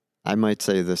 So I might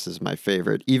say this is my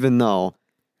favorite, even though,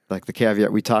 like the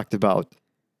caveat we talked about,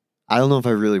 I don't know if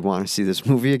I really want to see this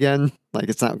movie again. Like,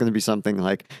 it's not going to be something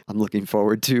like I'm looking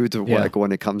forward to like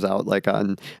when it comes out like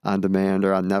on demand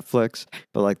or on Netflix.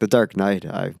 But like The Dark Knight,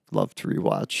 I love to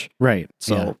rewatch. Right.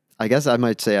 So I guess I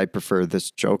might say I prefer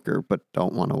this Joker, but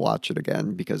don't want to watch it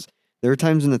again because there were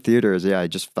times in the theaters, I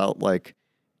just felt like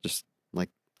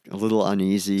a little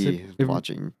uneasy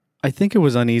watching. I think it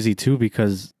was uneasy too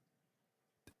because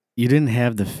you didn't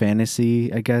have the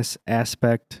fantasy, I guess,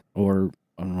 aspect, or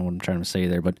I don't know what I'm trying to say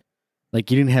there, but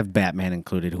like you didn't have Batman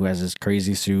included, who has this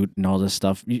crazy suit and all this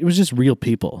stuff. It was just real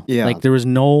people. Yeah. Like there was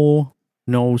no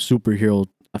superhero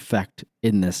effect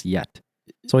in this yet.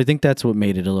 So I think that's what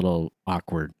made it a little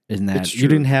awkward. In that It's you true.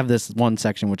 didn't have this one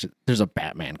section which there's a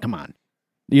Batman. Come on,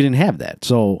 you didn't have that.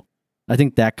 So I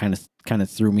think that kind of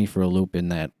threw me for a loop in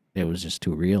that it was just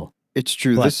too real. It's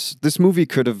true. But- This movie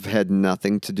could have had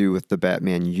nothing to do with the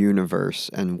Batman universe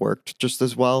and worked just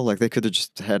as well. Like they could have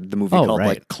just had the movie called right.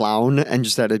 like Clown and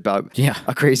just had it about Yeah.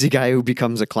 a crazy guy who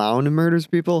becomes a clown and murders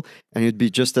people, and it'd be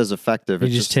just as effective. You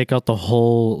It's just take out the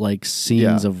whole like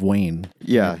scenes of Wayne.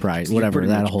 yeah, Pride, you whatever, pretty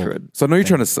that much whole- could. So I know you're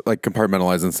trying to like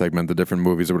compartmentalize and segment the different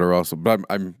movies or whatever else, but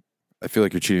I feel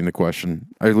like you're cheating the question.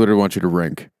 I literally want you to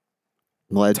rank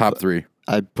Well, top three.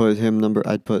 I'd put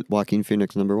Joaquin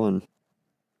Phoenix number 1.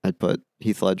 I'd put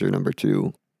Heath Ledger number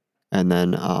 2, and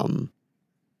then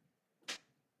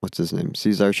what's his name?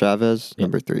 Cesar Chavez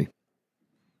number 3.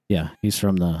 Yeah, he's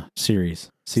from the series.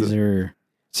 Cesar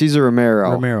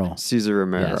Romero. Romero. Cesar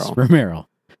Romero. Yes, Romero.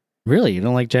 Really? You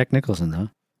don't like Jack Nicholson,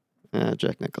 though?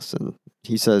 Jack Nicholson.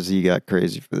 He says he got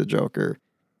crazy for the Joker.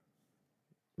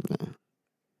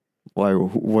 Why?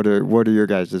 What are your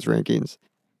guys' rankings?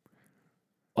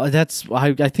 Well,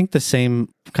 I think the same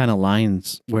kind of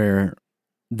lines where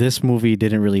this movie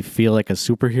didn't really feel like a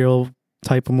superhero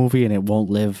type of movie, and it won't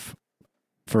live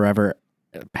forever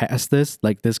past this.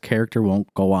 Like this character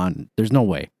won't go on. There's no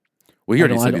way. Well, he I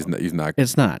already don't- said I he's not.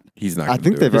 It's not. He's not. I gonna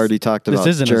think do they've it. already talked this about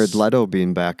isn't a Jared s- Leto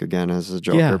being back again as a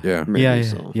Joker. Yeah. maybe, Yeah.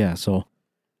 so. Yeah.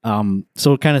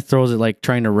 So it kind of throws it like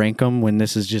trying to rank them when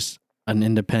this is just an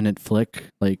independent flick.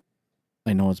 Like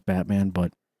I know it's Batman,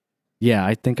 but yeah,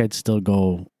 I think I'd still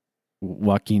go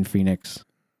Joaquin Phoenix.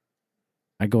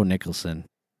 I go Nicholson.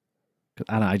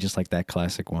 I just like that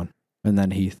classic one, and then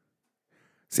Heath.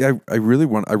 See, I really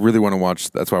want to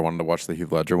watch. That's why I wanted to watch the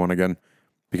Heath Ledger one again,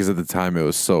 because at the time it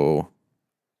was so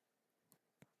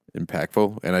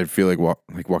impactful, and I feel like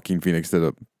Joaquin Phoenix did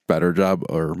a better job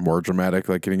or more dramatic,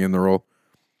 like getting in the role.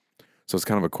 So it's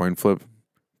kind of a coin flip.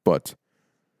 But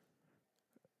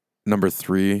number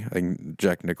 3, I think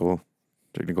Jack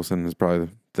Nicholson is probably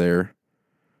there,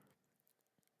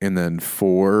 and then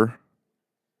 4,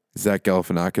 Zach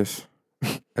Galifianakis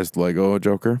as Lego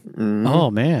Joker. Mhm. Oh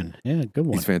man, yeah, good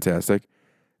one. He's fantastic.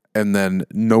 And then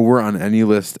nowhere on any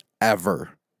list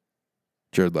ever,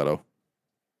 Jared Leto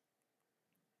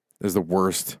is the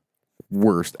worst,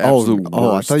 absolute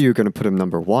worst. I thought you were going to put him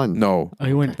number 1. No, Oh,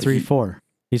 he went 3-4.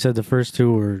 He said the first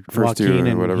two were First two Joaquin or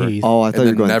and whatever. Heath. Oh, I thought you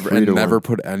were going never 3 to 1. never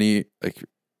put any like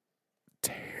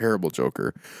terrible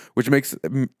Joker, which makes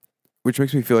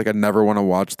me feel like I never want to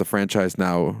watch the franchise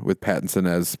now with Pattinson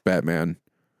as Batman.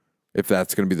 If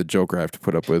that's going to be the Joker I have to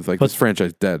put up with, like But- this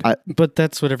franchise dead. But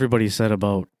that's what everybody said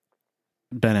about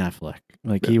Ben Affleck.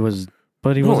 Like he was,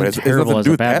 but he No, wasn't it has terrible nothing to as do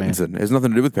a with Batman. Pattinson. It has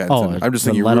nothing to do with Pattinson. Oh, I'm just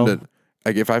the saying you Leto? ruined it.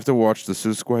 Like if I have to watch the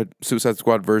Suicide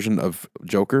Squad version of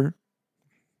Joker,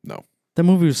 no. The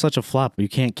movie was such a flop. You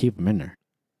can't keep him in there.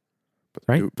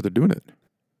 Right? But they're doing it.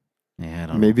 Yeah, I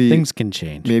don't Maybe- know. Things can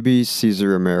change. Maybe Cesar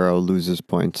Romero loses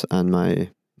points on my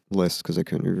list because I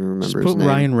couldn't even Just remember his put name.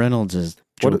 Ryan Reynolds as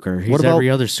What- Joker. what He's about- every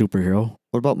other superhero.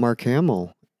 What about Mark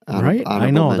Hamill Right? I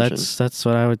honorable know. mention. That's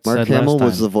what I would say. Mark Hamill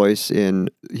was the voice in.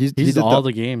 He He's did all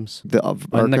the games. the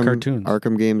And the cartoons.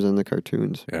 Arkham games and the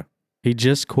cartoons. He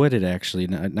just quit it actually,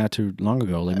 not too long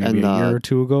ago, like maybe And, a year or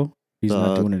two ago. He's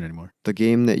not doing it anymore. The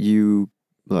game that you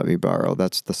let me borrow,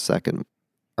 that's the second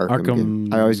Arkham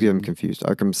game. I always get him confused.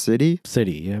 Arkham City?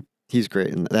 City, yep. He's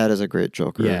great, and that is a great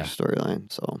Joker Yeah.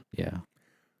 storyline. So Yeah.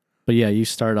 But yeah, you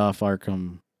start off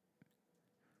Arkham.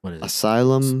 What is it?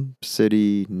 Asylum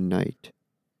City Knight.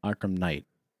 Arkham Knight.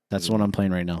 That's the one I'm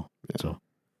playing right now. Yeah. So,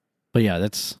 but yeah,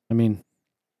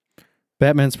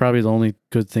 Batman's probably the only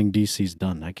good thing DC's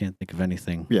done. I can't think of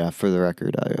anything. Yeah, for the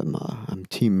record, I'm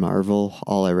Team Marvel.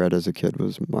 All I read as a kid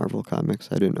was Marvel comics.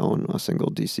 I didn't own a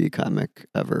single DC comic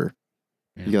ever.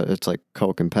 Yeah. It's like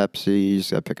Coke and Pepsi. You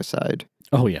just gotta pick a side.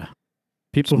 Oh yeah,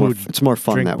 people who It's more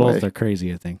fun drink that both way. are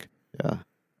crazy. I think. Yeah.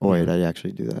 Oh wait, I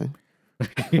actually do that.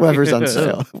 Whatever's on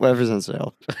sale. Whatever's on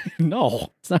sale.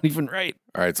 No, it's not even right.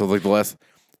 All right, so like so have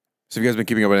you guys been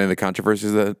keeping up with any of the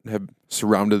controversies that have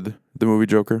surrounded the movie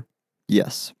Joker?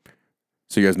 Yes.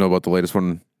 So you guys know about the latest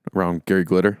one around Gary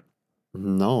Glitter?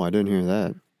 No, I didn't hear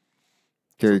that.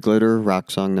 Gary Glitter,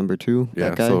 Rock Song number 2. Yeah.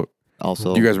 That guy. So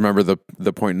Also, do you guys remember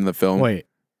the point in the film? Wait,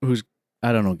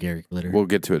 I don't know Gary Glitter. We'll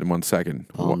get to it in 1 second.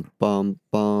 bum bum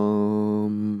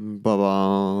bum ba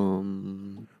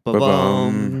bum ba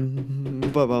Ba-bum.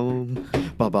 bum ba bum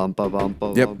ba bum ba bum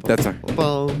ba Yep, that's a.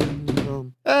 bum.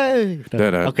 Hey.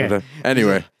 Okay.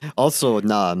 Anyway, Also,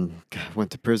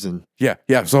 went to prison. yeah.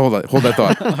 So hold that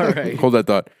thought. All right. Hold that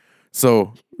thought.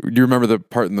 So do you remember the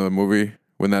part in the movie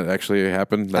when that actually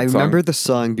happened? I That song? remember the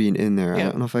song being in there. I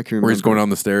don't know if I can remember. Where he's going down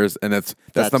the stairs, and that's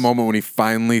the That's- moment when he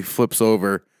finally flips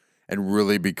over and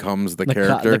really becomes the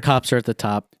character. The cops are at the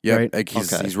top. Yeah, Right? like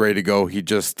Okay. he's ready to go. He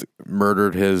just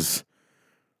murdered his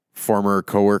former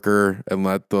coworker and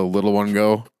let the little one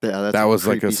go. Yeah, that's That was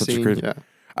like creepy such a scene. crazy. Yeah.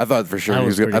 I thought for sure That he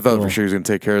was was. I pretty thought cool. for sure he was going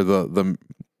to take care of the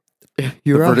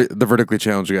You're vertically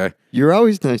challenged guy. You're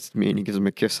always nice to me, and he gives him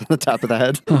a kiss on the top of the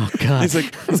head. Oh God. He's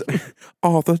like,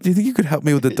 "Oh, do you think you could help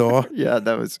me with the door?" Yeah,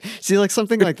 that was like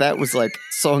something like that was like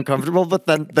so uncomfortable, but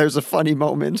then there's a funny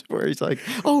moment where he's like,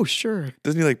 "Oh, sure."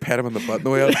 Doesn't he like pat him on the butt on the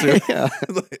way out too? Yeah.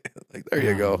 like there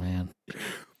you Oh, go. man.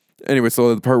 Anyway,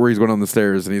 so the part where he's going down the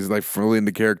stairs and he's like fully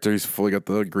into character, he's fully got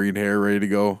the green hair ready to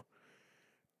go,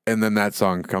 and then that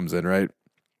song comes in, right?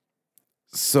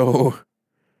 So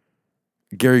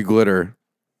Gary Glitter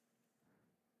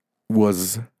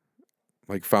was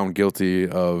like found guilty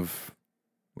of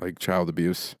like child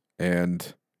abuse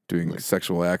and doing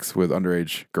sexual acts with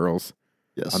underage girls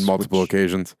Yes. on multiple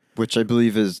occasions. Which I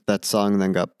believe is that song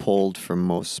then got pulled from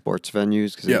most sports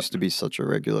venues because it Yep. used to be such a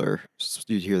regular.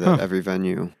 You'd hear that every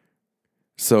venue.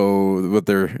 So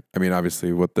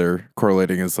obviously what they're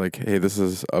correlating is like, hey, this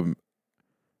is a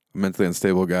mentally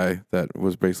unstable guy that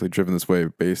was basically driven this way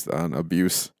based on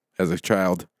abuse as a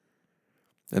child.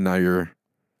 And now you're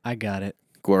I got it.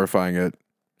 glorifying it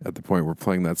at the point we're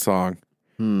playing that song.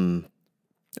 And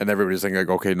everybody's thinking like,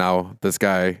 okay, now this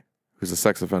guy who's a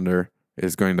sex offender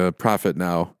is going to profit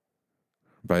now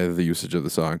by the usage of the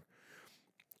song.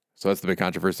 So that's the big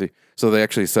controversy. So they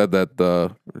actually said that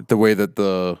the way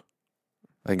that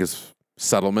I think his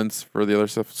settlements for the other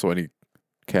stuff, so any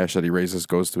cash that he raises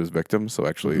goes to his victims. So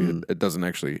actually it doesn't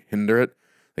actually hinder it.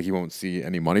 Like he won't see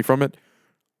any money from it.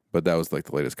 But that was like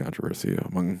the latest controversy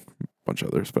among a bunch of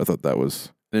others. But I thought that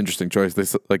was an interesting choice. They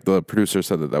like the producer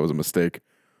said that was a mistake.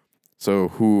 So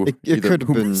who It could have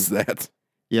who been missed that?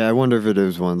 Yeah, I wonder if it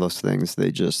is one of those things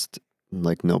they just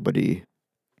like nobody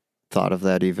thought of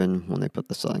that even when they put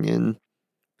the song in.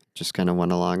 Just kind of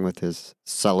went along with his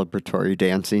celebratory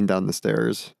dancing down the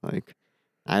stairs. Like,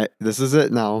 this is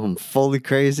it now. I'm fully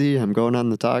crazy. I'm going on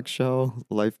the talk show.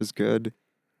 Life is good.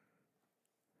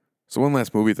 So one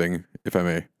last movie thing, if I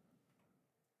may.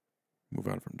 Move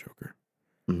on from Joker.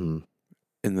 Mm-hmm.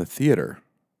 In the theater,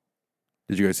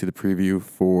 did you guys see the preview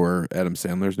for Adam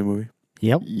Sandler's new movie?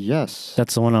 Yep. Yes.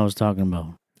 That's the one I was talking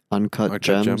about. Uncut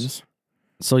Gems.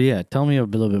 So yeah, tell me a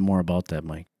little bit more about that,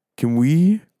 Mike. Can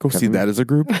we go see Kevin? that as a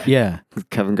group? Yeah. With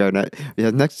Kevin Garnett. Yeah,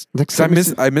 next 'Cause I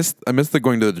time. missed the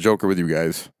going to the Joker with you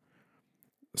guys.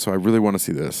 So I really want to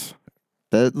see this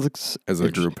That looks as a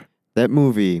group. That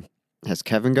movie has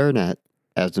Kevin Garnett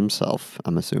as himself,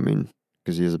 I'm assuming,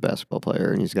 because he is a basketball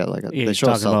player and he's got like Yeah, they he's show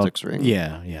a talking about- Celtics ring.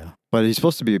 Yeah. But he's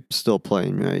supposed to be still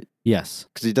playing, right? Yes.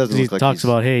 Because he doesn't He look like talks he's,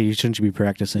 about, hey, you shouldn't be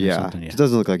practicing or yeah, something. Yeah. he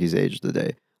doesn't look like he's aged a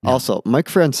day. No. Also, Mike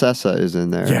Francesa is in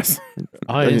there. Yes.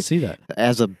 Oh, I didn't see that.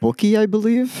 As a bookie, I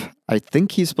believe. I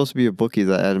think he's supposed to be a bookie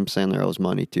that Adam Sandler owes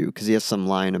money to because he has some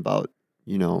line about,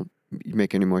 you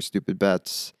make any more stupid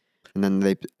bets. And then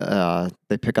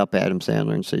they pick up Adam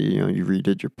Sandler and say, you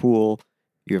redid your pool.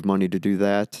 You have money to do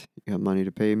that. You have money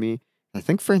to pay me. I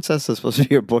think Francesa's supposed to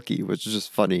be a bookie, which is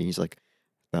just funny. He's like,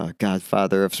 the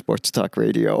godfather of sports talk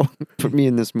radio. Put me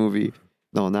in this movie.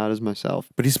 No, not as myself.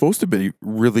 But he's supposed to be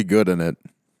really good in it.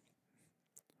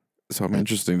 So I'm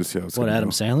interesting to see how it's What, gonna Adam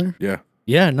go. Sandler? Yeah.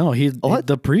 Yeah, no, What?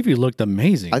 the preview looked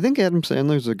amazing. I think Adam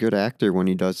Sandler's a good actor when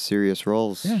he does serious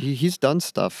roles. Yeah. He's done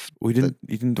stuff. Didn't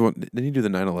he do the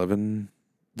 9/11?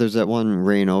 There's that one,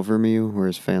 Rain Over Me, where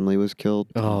his family was killed.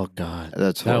 Oh God,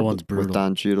 That's that horrible. one's brutal. With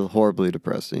Don Cheadle, horribly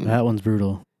depressing. That one's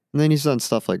brutal. And then he's done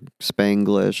stuff like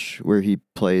Spanglish, where he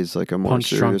plays like a more Punch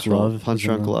serious Drunk role. Love. Punch is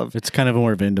Drunk another- Love. It's kind of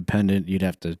more of independent. You'd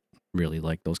have to really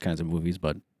like those kinds of movies.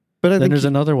 But But I then think there's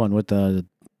another one with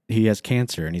he has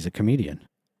cancer and he's a comedian.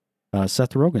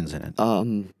 Seth Rogen's in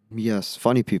it. yes,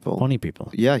 Funny People. Funny People.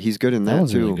 Yeah, he's good in That that,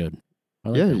 one's too. really good. I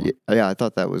like Yeah, that one. yeah, I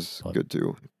thought that was But- good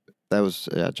too. That was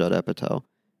Judd Apatow.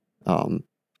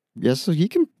 So he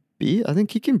can be. I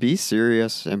think he can be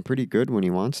serious and pretty good when he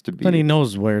wants to be. Then he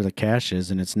knows where the cash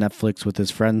is, and it's Netflix with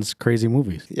his friends' crazy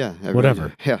movies. Yeah,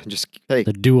 Whatever. Yeah, just hey,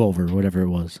 The Do Over, whatever it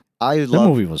was. I The love.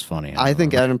 movie was funny. I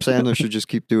think don't Adam Sandler should just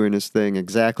keep doing his thing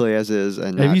exactly as is,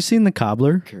 and know. Have not you seen The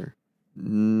Cobbler? care.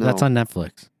 No, That's on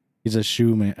Netflix. He's a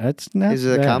shoe man. It's not Is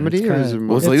it a bad. comedy It's or kinda- is it more?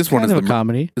 Well, his it's latest one kind is of a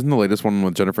comedy. Isn't the latest one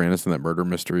with Jennifer Aniston that murder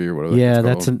mystery or whatever? Yeah,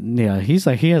 it's called? He's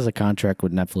like he has a contract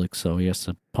with Netflix, so he has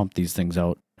to pump these things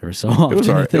out every so often. It was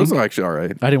I alright. It was think. actually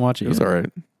alright. I didn't watch it. It was yet. alright.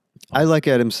 I like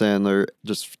Adam Sandler.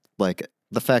 Just like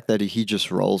the fact that he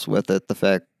just rolls with it. The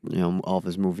fact all of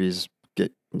his movies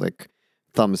get like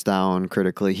thumbs down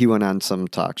critically. He went on some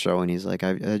talk show and he's like,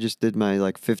 I just did my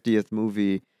like 50th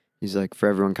movie. He's like, for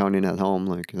everyone counting at home,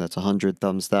 like that's 100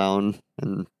 thumbs down,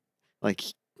 and like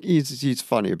he's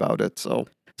funny about it. So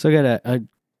So I got a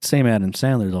same Adam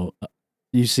Sandler though.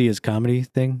 You see his comedy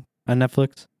thing on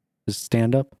Netflix? His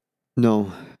stand up?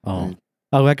 no, Oh. Right.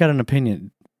 Oh, I got an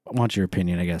opinion. I want your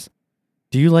opinion, I guess.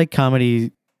 Do you like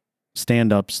comedy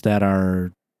stand ups that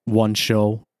are one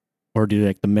show, or do you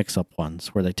like the mix up ones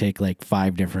where they take like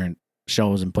 5 different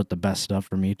shows and put the best stuff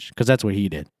from each? Because that's what he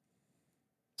did.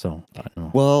 So I don't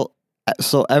know. Well,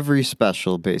 so every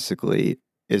special basically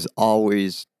is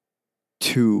always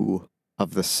 2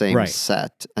 of the same Right.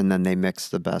 set, and then they mix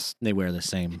the best, They wear the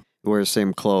same. wear the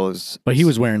same clothes. But he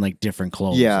was wearing like different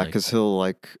clothes. Yeah, like- because he'll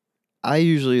like. I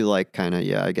usually like kind of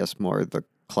I guess more the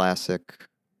classic,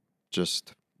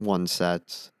 just one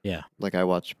set. Yeah. Like I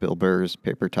watched Bill Burr's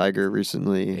Paper Tiger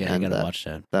recently. yeah, I and gotta that, watch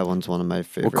that. That one's one of my Well,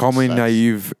 favorite. call me sets.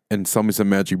 naive and sell me some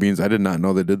magic beans. I did not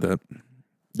know they did that.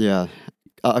 Yeah.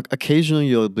 Occasionally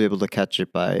you'll be able to catch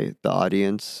it by the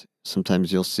audience.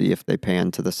 Sometimes you'll see if they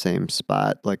pan to the same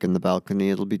spot, like in the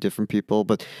balcony, it'll be different people.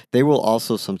 But they will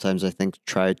also sometimes, I think,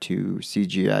 try to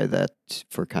CGI that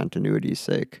for continuity's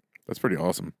sake. That's pretty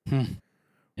awesome.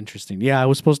 Interesting. Yeah, I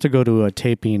was supposed to go to a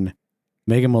taping.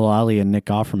 Megan Mullally and Nick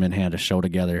Offerman had a show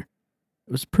together.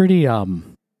 It was pretty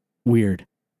weird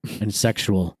and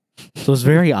sexual. So it was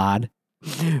very odd.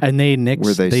 And they nixed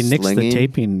Were they nixed slinging? the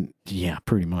taping. Yeah,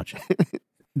 pretty much.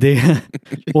 They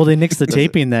nixed the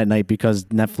taping that night because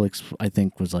Netflix, I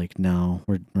think, was like, no,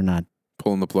 we're not.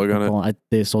 Pulling the plug on it.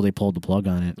 Well, they pulled the plug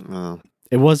on it. Oh.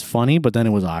 It was funny, but then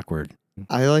it was awkward.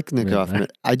 I like Nick Really? Offerman.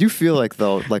 I do feel like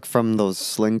though, like from those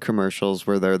sling commercials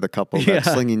where they're the couple that's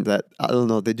Yeah. slinging that. I don't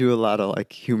know. They do a lot of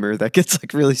like humor that gets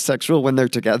like really sexual when they're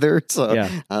together. So Yeah,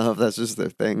 I don't know if that's just their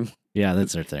thing. yeah,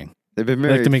 that's their thing. They've been They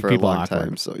like married to make for a people long awkward.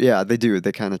 time. So yeah, they do.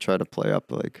 They kind of try to play up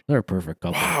like. They're a perfect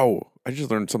couple. Wow. I just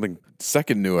learned something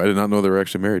second new. I did not know they were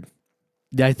actually married.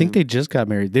 Yeah, I think they just got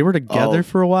married. They were together Oh.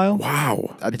 for a while.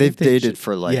 Wow. They've think they dated should-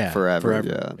 for like Yeah, forever.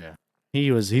 Yeah.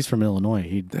 He's from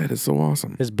Illinois. That is so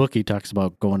awesome. His bookie talks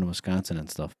about going to Wisconsin and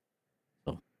stuff.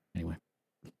 So anyway,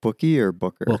 Bookie or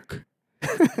Booker?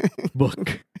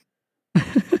 book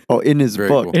Oh, in his Very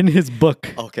book. cool. in his book.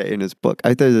 Okay, in his book.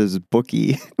 I thought it was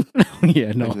Bookie. Yeah,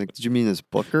 I no, was like, did you mean his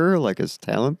Booker? Like his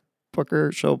talent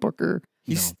Booker, show Booker? no.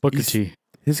 He's- Booker he's- T.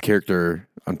 His character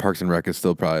on Parks and Rec is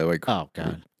still probably like Oh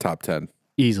God, top 10.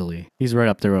 easily. He's right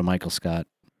up there with Michael Scott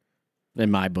in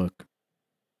my book.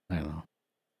 I don't know.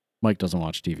 Mike doesn't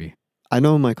watch TV. I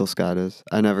know who Michael Scott is.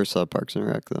 I never saw Parks and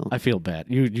Rec though. I feel bad.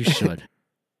 You should.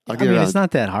 I'll I get mean, around. it's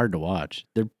not that hard to watch.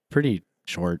 They're pretty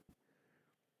short.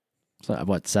 So,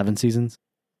 what, 7 seasons?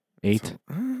 8?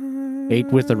 So, 8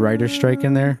 with the writer's strike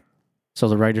in there. So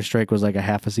the writer's strike was like a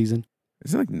half a season?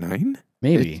 Is it like 9?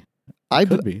 Maybe.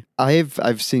 Could be.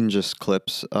 I've seen just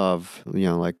clips of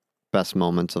like best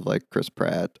moments of like Chris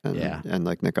Pratt and Yeah. and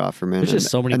like Nick Offerman. There's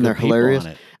just so many and good they're people hilarious.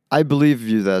 on it. I believe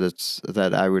you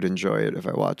that I would enjoy it if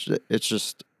I watched it. It's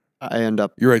just I end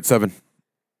up You're right, 7.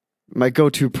 my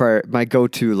go-to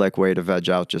like way to veg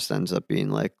out just ends up being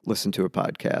like listen to a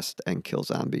podcast and kill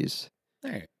zombies.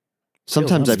 There.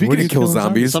 Sometimes I zombies. Speaking of kill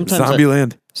zombies, Sometimes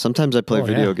Zombieland. Sometimes I play Oh,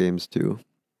 video yeah. games too.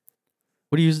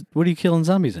 What are you killing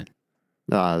zombies in?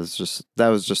 That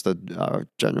was just a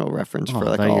general reference Oh, for I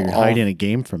like thought you were hiding a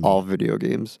game from me. all video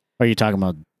games. Are you talking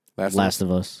about Last Last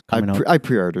of Us coming out? I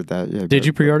pre-ordered that. Yeah. Did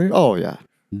you pre-order it? Oh yeah.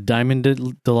 Diamond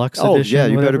Deluxe Oh Edition? yeah.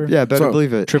 You whatever? better So,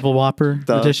 believe it. Triple Whopper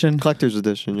The Edition? collector's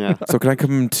edition. Yeah. So can I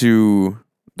come to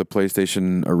the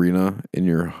PlayStation Arena in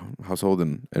your household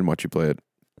and watch you play it?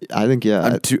 I think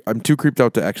yeah. I'm too creeped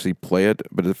out to actually play it,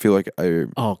 but I feel like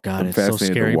Oh, God, I'm it's so fascinated to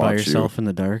scary by watch you. yourself in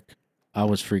the dark. I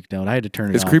was freaked out. I had to turn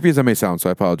it as off. creepy as that may sound, so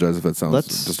I apologize if that sounds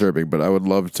Let's- disturbing, but I would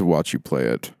love to watch you play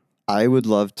it I would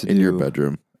love to in do your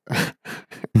bedroom.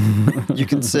 You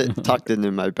can sit tucked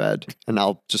in my bed, and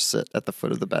I'll just sit at the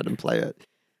foot of the bed and play it.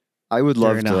 I would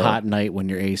love During to. a hot night when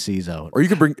your AC's out. Or you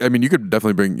could you could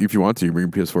definitely bring, if you want to, you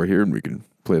bring PS4 here and we can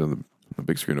play it on the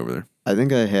big screen over there. I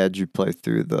think I had you play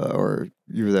through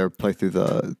you were there play through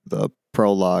the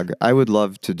prologue. I would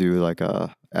love to do like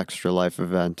a extra life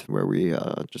event where we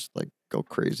just like go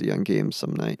crazy on games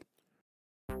some night.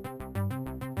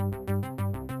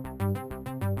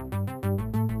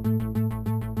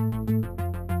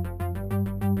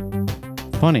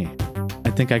 Funny. I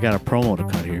think I got a promo to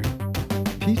cut here.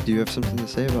 Pete, do you have something to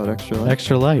say about Extra Life?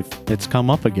 Extra Life. It's come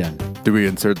up again. Do we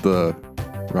insert the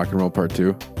rock and roll part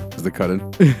 2 as the cut in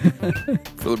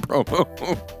for the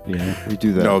promo? Yeah. We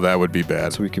do that No, that would be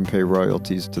bad. so we can pay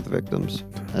royalties to the victims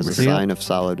as a See ya. sign of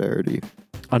solidarity.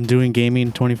 I'm doing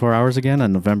gaming 24 hours again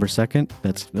on November 2nd.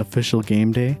 That's official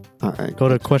game day. All right. Go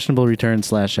to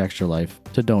questionablereturn/Extra Life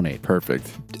to donate.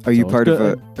 Perfect. Are you So part it's of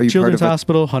a? good. Are you part Children's of a?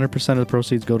 Hospital, 100% of the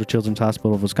proceeds go to Children's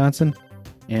Hospital of Wisconsin.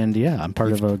 And yeah, I'm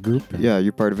part of a group. Yeah,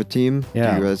 you're part of a team.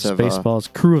 Yeah, Do you guys have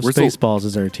Spaceballs. Crew of Where's the- Spaceballs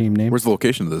is our team name. Where's the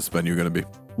location of this venue going to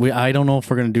be? I don't know if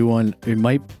we're gonna do one. We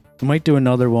might do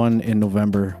another one in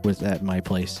November at my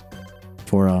place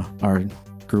for our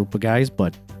group of guys,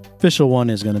 but official one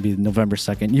is gonna be November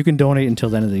 2nd. You can donate until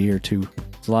the end of the year too.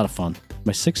 It's a lot of fun.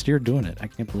 My 6th year doing it. I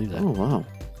can't believe that. Oh wow.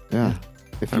 Yeah.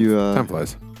 If Time, you time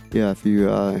flies. yeah, if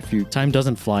you Time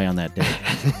doesn't fly on that day.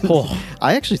 Oh,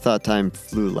 I actually thought time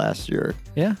flew last year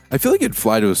yeah. I feel like it'd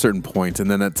fly to a certain point, and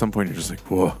then at some point you're just like,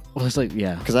 whoa. Well, it's like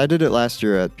yeah. because I did it last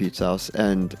year at Pete's house,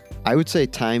 and I would say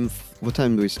what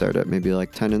time do we start at? Maybe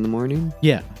like 10 in the morning?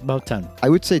 Yeah, about 10. I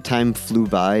would say time flew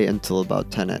by until about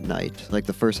 10 at night. Like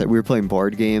the first night, we were playing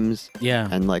board games, Yeah.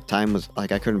 and like time was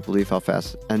like, I couldn't believe how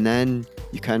fast. And then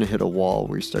you kind of hit a wall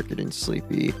where you start getting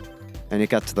sleepy. And it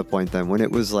got to the point then when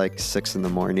it was like 6 in the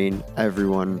morning,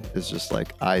 everyone is just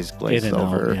like eyes glazed In and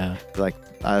out, over. yeah. Like,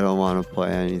 I don't want to play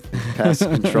anything past the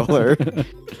controller.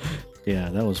 Yeah,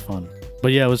 that was fun.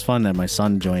 But yeah, it was fun that my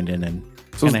son joined in and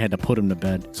So- kind of had to put him to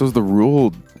bed. So is the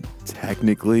rule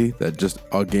technically that just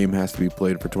a game has to be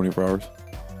played for 24 hours?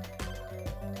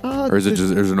 Or is it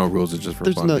just, there's no rules, it's just for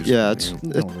there's fun? no- You just- yeah, it's- you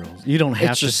know? No rules. You don't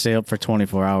have to just- stay up for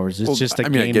 24 hours. It's Well, just a I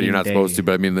mean, I get you're not gaming supposed day. to,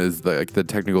 but I mean, is the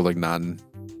technical like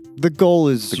the goal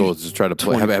is the goal is just try to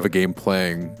play, have a game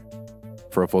playing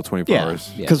for a full 24 Yeah, hours.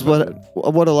 yeah. because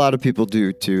what a lot of people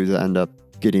do too to end up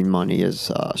getting money is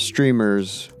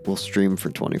streamers will stream for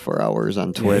 24 hours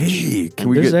on Twitch. Hey, can And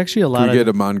we There's get actually a can lot we of get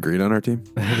Amon Green on our team?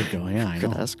 there you go. Yeah, I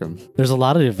Could know. ask them. There's a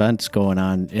lot of events going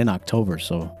on in October,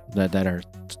 so that are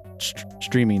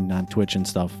streaming on Twitch and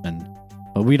stuff.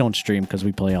 But we don't stream because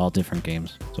we play all different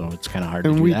games, so it's kind of hard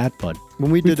And to do we- that. But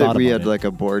When we did it, thought we about had it. like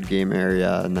a board game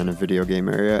area and then a video game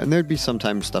area, and there'd be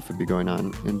sometimes stuff would be going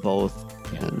on in both,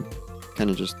 Yeah. and kind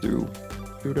of just do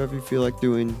whatever you feel like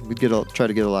doing. We'd try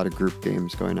to get a lot of group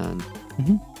games going on.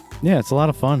 yeah, it's a lot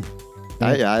of fun.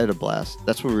 I had a blast.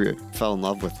 That's where we fell in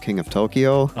love with King of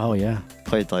Tokyo. Oh yeah,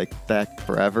 Played like that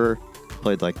forever.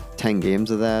 Played like 10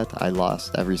 games of that. I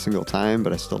lost every single time,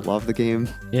 but I still love the game.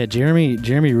 yeah. Jeremy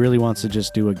really wants to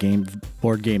just do a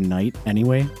board game night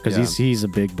anyway, because Yeah. he's a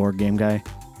big board game guy.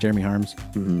 Jeremy Harms,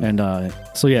 Mhm. and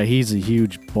so yeah, he's a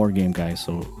huge board game guy.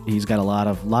 So he's got a lot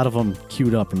of them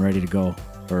queued up and ready to go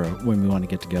for when we want to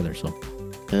get together. So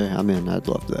Yeah, I'm in. I'd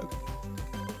love that.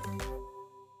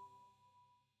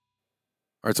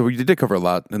 All right, so we did cover a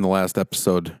lot in the last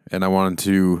episode, and I wanted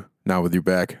to, now with you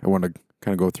back, I want to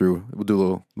kind of go through, we'll do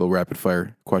a little rapid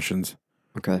fire questions.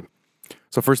 Okay.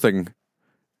 So first thing,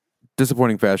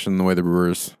 disappointing fashion in the way the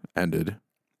Brewers ended.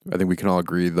 I think we can all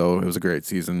agree, though, it was a great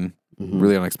season. Mhm.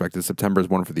 Really unexpected. September is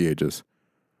one for the ages.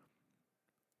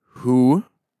 Who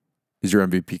is your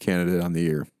MVP candidate on the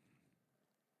year?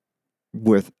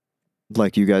 With,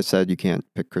 like you guys said, you can't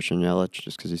pick Christian Yelich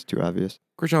just because he's too obvious.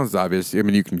 Christian is obvious. I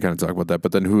mean, you can kind of talk about that,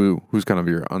 but then who's kind of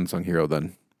your unsung hero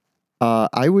then?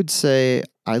 I would say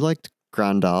I liked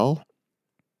Grandal.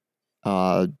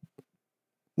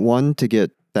 One, to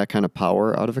get that kind of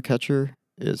power out of a catcher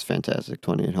is fantastic.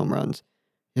 28 home runs.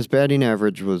 His batting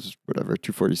average was whatever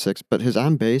 246, but his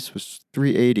on base was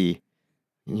 380.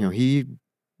 He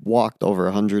walked over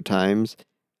 100 times,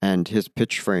 and his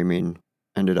pitch framing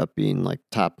ended up being like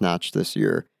top notch this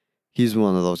year. He's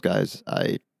one of those guys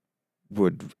I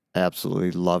would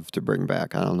absolutely love to bring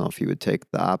back. I don't know if he would take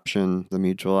the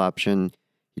mutual option.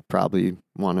 He'd probably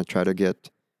want to try to get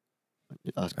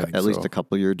at least a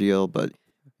couple year deal. But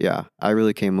yeah, I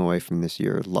really came away from this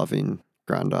year loving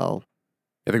Grandal.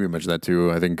 I think we mentioned that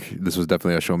too. I think this was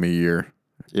definitely a show me year.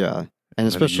 Yeah, and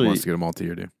especially he wants to get a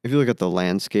multi-year deal. If you look at the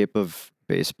landscape of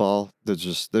baseball,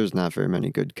 there's not very many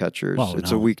good catchers.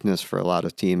 It's a weakness for a lot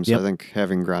of teams. Yep. I think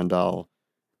having Grandal,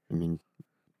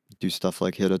 do stuff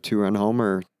like hit a 2-run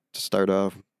homer to start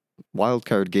a wild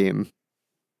card game.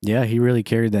 Yeah, he really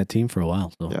carried that team for a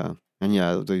while. So. Yeah,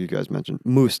 and like you guys mentioned,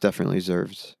 Moose definitely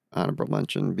deserves honorable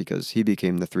mention because he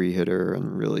became the 3-hitter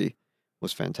and really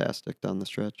was fantastic down the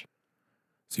stretch.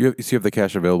 So you have the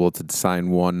cash available to sign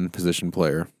one position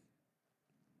player.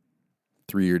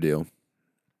 3-year deal.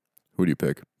 Who do you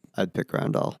pick? I'd pick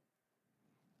Grandal.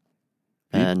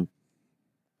 Pete? And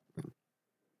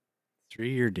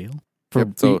 3-year deal. Yep.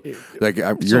 So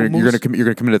you're gonna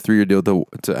commit a 3-year deal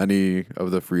to any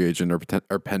of the free agent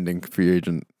or pending free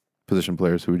agent position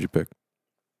players. Who would you pick?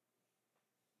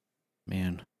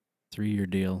 Man, 3-year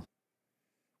deal.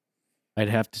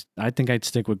 I think I'd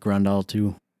stick with Grandal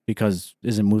too, because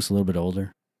isn't Moose a little bit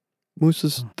older? Moose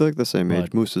is like the same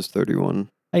age. Moose is 31.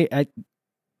 I'd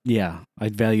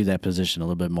value that position a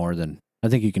little bit more than I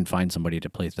think you can find somebody to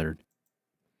play third.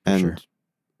 And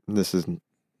this is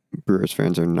Brewers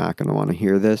fans are not going to want to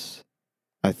hear this.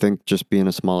 I think just being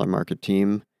a smaller market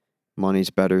team, money's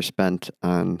better spent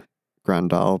on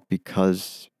Grandal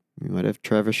because you might have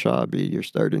Travis Shaw be your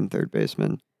starting third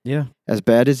baseman. Yeah. As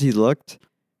bad as he looked,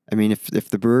 if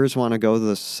the Brewers want to go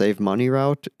the save money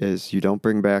route, is you don't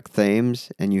bring back Thames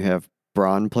and you have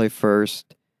Braun play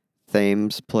first,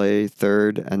 Thames play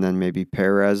third, and then maybe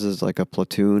Perez is like a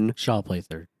platoon. Shaw play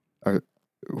third. Or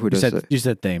who does it? You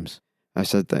said Thames. I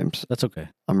said Thames. That's okay.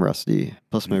 I'm rusty.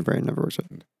 Plus my brain never works.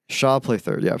 Shaw play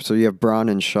third, yeah. So you have Braun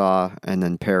and Shaw and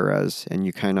then Perez, and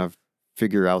you kind of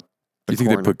figure out Do you think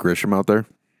they put Grisham out there?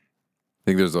 I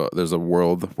think there's a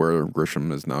world where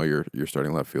Grisham is now your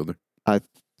starting left fielder. I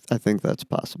think that's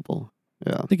possible.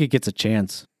 Yeah. I think he gets a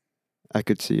chance. I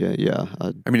could see it, yeah.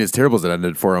 As terrible as it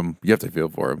ended for him, you have to feel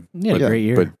for him. He had a great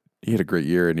year. But he had a great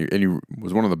year, and he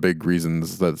was one of the big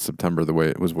reasons that September, the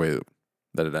way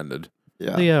that it ended.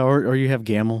 Yeah. Yeah, or you have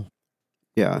Gamble.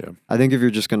 Yeah. I think if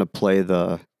you're just going to play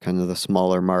the kind of the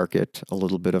smaller market, a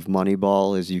little bit of money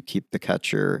ball is you keep the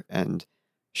catcher, and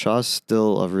Shaw's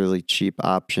still a really cheap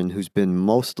option who's been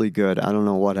mostly good. I don't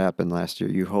know what happened last year.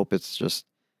 You hope it's just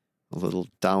a little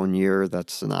down year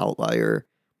that's an outlier.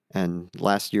 And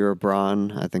last year,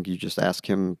 Braun, I think you just ask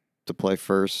him to play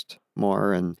first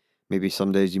more, and maybe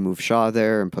some days you move Shaw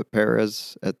there and put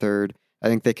Perez at third. I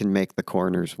think they can make the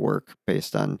corners work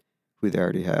based on who they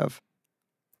already have.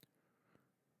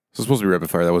 So it's supposed to be rapid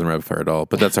fire. That wasn't rapid fire at all,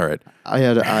 but that's all right. I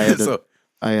had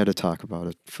to talk about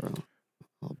it for a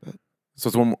little bit. So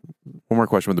it's one more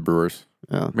question with the Brewers.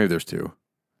 Yeah. Maybe there's two.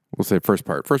 We'll say first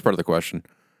part of the question.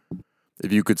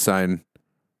 If you could sign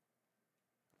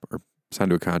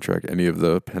to a contract any of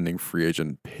the pending free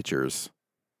agent pitchers,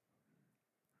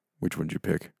 which one would you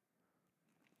pick?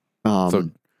 So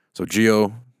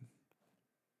Gio,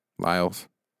 Lyles,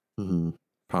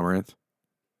 Pomerantz.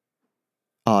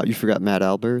 You forgot Matt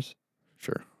Albers?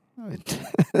 Sure.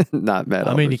 Not Matt Albers.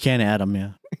 I mean, you can't add him,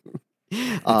 yeah.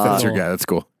 That's your guy. That's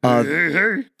cool. Matt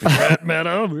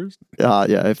Albers.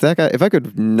 Yeah. If I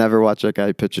could never watch that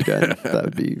guy pitch again, that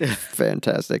would be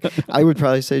fantastic. I would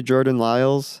probably say Jordan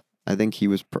Lyles. I think he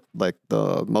was like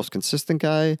the most consistent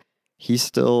guy. He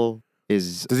still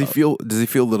is. Does he feel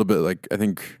a little bit like? I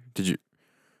think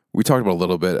we talked about a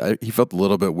little bit. He felt a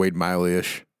little bit Wade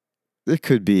Miley-ish. It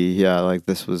could be, yeah. Like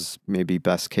this was maybe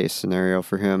best case scenario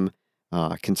for him,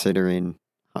 considering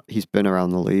he's been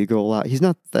around the league a lot. He's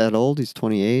not that old. He's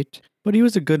 28. But he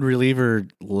was a good reliever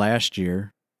last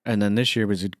year, and then this year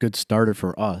was a good starter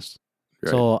for us.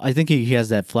 Right. So I think he has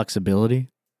that flexibility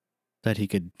that he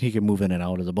could move in and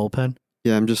out of the bullpen.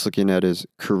 Yeah, I'm just looking at his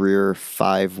career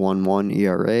 5.11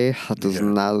 ERA. That does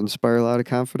not inspire a lot of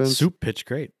confidence. Soup pitched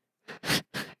great.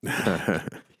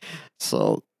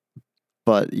 So,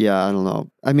 but yeah, I don't know.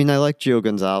 I mean, I like Gio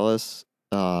Gonzalez.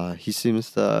 He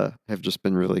seems to have just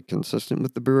been really consistent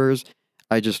with the Brewers.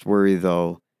 I just worry,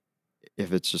 though,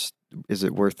 if it's just, is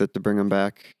it worth it to bring him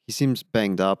back? He seems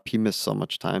banged up. He missed so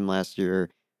much time last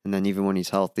year. And then even when he's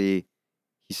healthy,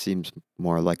 he seems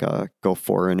more like a go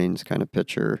 4 innings kind of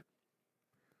pitcher.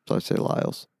 So I'd say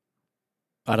Lyles.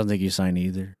 I don't think you sign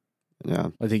either.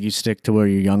 Yeah. I think you stick to where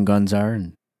your young guns are,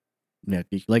 and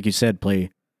like you said,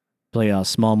 play a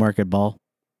small market ball.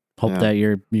 Hope that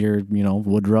your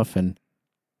Woodruff and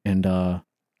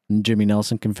Jimmy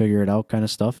Nelson can figure it out, kind of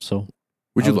stuff. So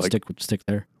Would you like stick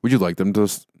there? Would you like them to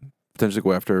potentially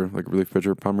go after like relief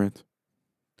pitcher Pomerantz?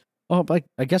 Oh,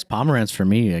 I guess Pomerantz for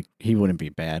me, like, he wouldn't be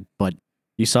bad. But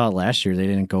you saw it last year. They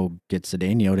didn't go get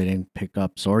Cedeno. They didn't pick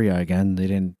up Soria again. They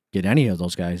didn't get any of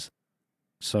those guys.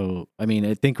 So I mean,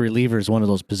 I think reliever is one of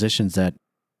those positions that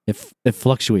it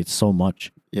fluctuates so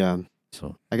much. Yeah.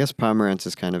 So I guess Pomerantz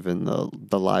is kind of in the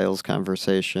Lyles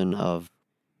conversation of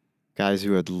guys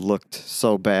who had looked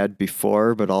so bad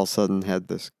before, but all of a sudden had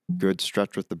this good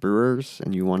stretch with the Brewers,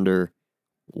 and you wonder,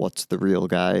 what's the real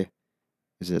guy?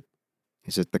 Is it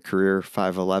the career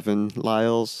 5'11"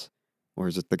 Lyles, or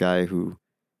is it the guy who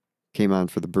came on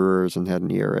for the Brewers and had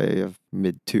an ERA of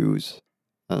mid-2s?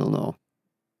 I don't know.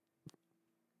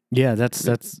 yeah, that's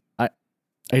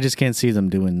I just can't see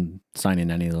them signing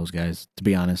any of those guys. To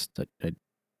be honest, I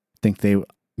think they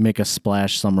make a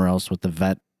splash somewhere else with the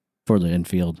vet for the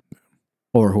infield,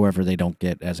 or whoever they don't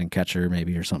get, as in catcher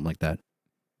maybe, or something like that.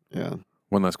 Yeah.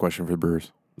 One last question for the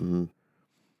Brewers. Mm-hmm.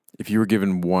 If you were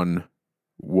given one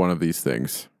of these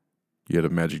things, you had a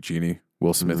magic genie.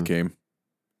 Will Smith Mhm. came.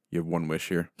 You have one wish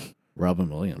here. Robin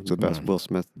Williams, The come best on. Will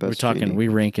Smith, the best We're talking. genie. We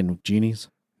ranking genies.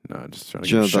 No, just trying to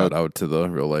Sure, give a shout out to the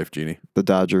real life genie. The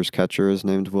Dodgers catcher is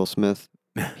named Will Smith.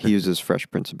 He uses Fresh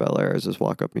Prince of Bel-Air as his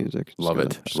walk-up music. Just Love gotta-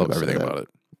 it. just Love gotta say everything that. about it.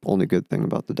 Only good thing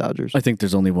about the Dodgers. I think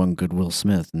there's only one good Will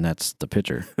Smith, and that's the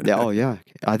pitcher. Yeah. Oh, yeah.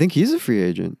 I think he's a free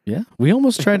agent. Yeah, we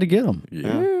almost tried to get him.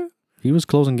 Yeah. He was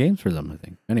closing games for them, I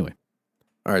think. Anyway,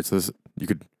 All right, so you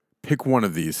could pick one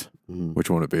of these. Mhm. Which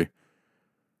one would it be?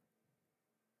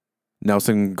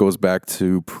 Nelson goes back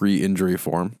to pre-injury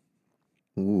form.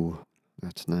 Ooh,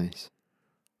 that's nice.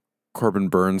 Corbin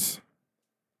Burns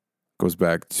goes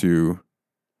back to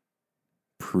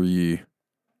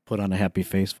put on a happy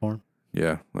face for him.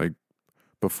 like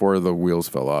before the wheels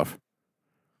fell off.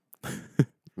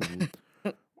 Mhm.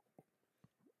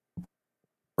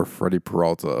 Or Freddie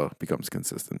Peralta becomes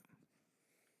consistent.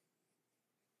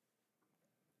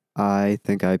 I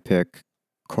think I pick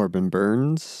Corbin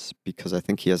Burns because I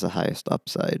think he has the highest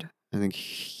upside. I think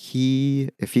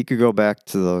if he could go back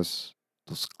to those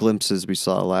glimpses we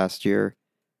saw last year,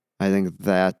 I think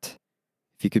that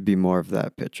if he could be more of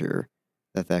that pitcher,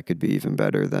 that could be even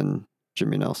better than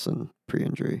Jimmy Nelson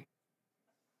pre-injury.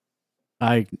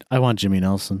 I want Jimmy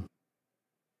Nelson.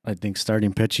 I think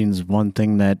starting pitching is one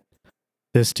thing that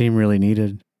this team really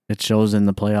needed. It shows in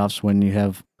the playoffs when you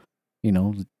have,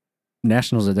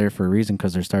 Nationals are there for a reason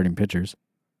because they're starting pitchers.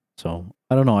 So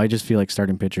I don't know. I just feel like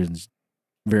starting pitchers is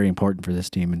very important for this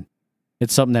team, and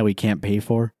it's something that we can't pay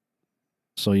for.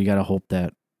 So you got to hope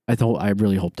that I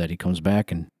really hope that he comes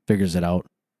back and figures it out.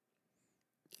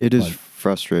 It is But-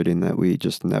 frustrating that we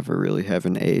just never really have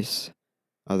an ace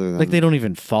other than Like they don't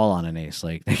even fall on an ace.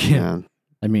 Like they can't. yeah.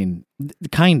 I mean,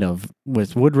 kind of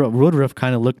with Woodruff. Woodruff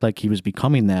kind of looked like he was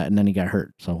becoming that, and then he got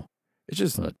hurt. So It's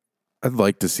just, But- I'd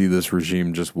like to see this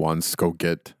regime just once go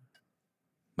get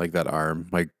like that arm.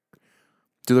 Like,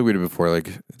 do like we did before.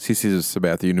 Like, CC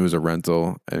Sabathia, you knew was a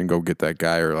rental, and go get that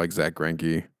guy, or like Zach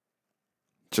Greinke.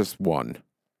 Just one.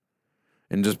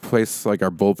 And just place like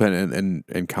our bullpen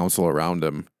and counsel around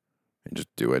him and just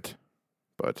do it.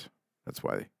 But that's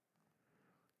why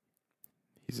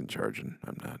he's in charge and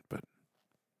I'm not. But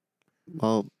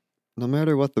Well, no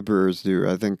matter what the Brewers do,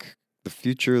 I think the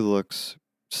future looks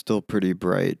still pretty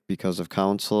bright because of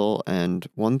Counsell. And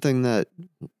one thing that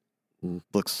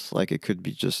looks like it could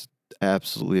be just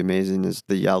absolutely amazing is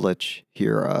the Yelich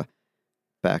Hira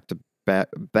bat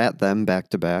them back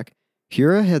to back.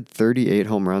 Hira had 38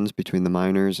 home runs between the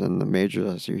minors and the majors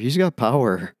last year. He's got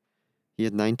power. He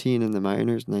had 19 in the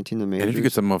minors, 19 in the majors. and if you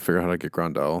could somehow figure out how to get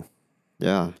Grandal,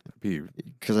 yeah, that'd be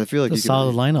because I feel like it's a you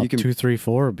can, solid lineup. You can, 2, 3,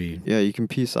 4 would be. yeah, you can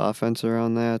piece offense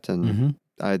around that, and Mm-hmm.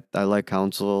 I like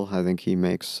Counsell. I think he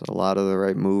makes a lot of the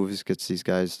right moves, gets these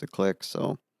guys to click.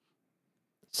 So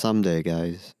someday,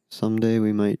 guys,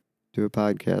 we might do a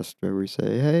podcast where we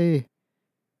say, hey,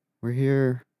 we're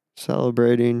here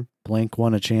celebrating. Blank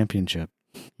won a championship.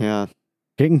 Yeah.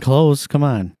 Getting close. Come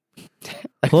on.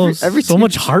 Close. Every So team-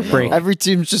 much heartbreak. Every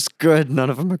team's just good. None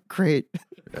of them are great.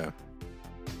 yeah.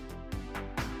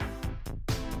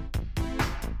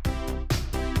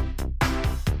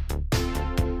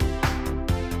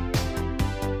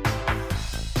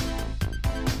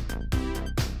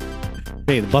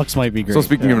 Hey, the Bucks might be great. So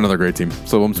speaking of another great team,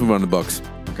 so let's move on to the Bucks.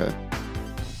 Okay.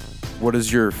 What is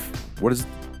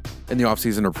in the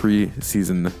offseason or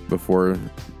pre-season before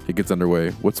it gets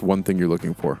underway, what's one thing you're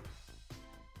looking for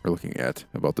or looking at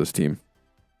about this team?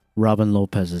 Robin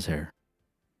Lopez's hair.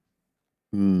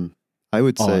 I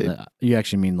would say You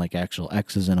actually mean like actual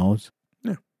X's and O's?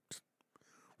 Yeah.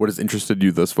 What has interested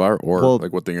you thus far, or Well,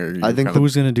 like what thing are you? I think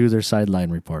Who's going to do their sideline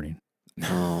reporting?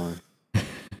 oh,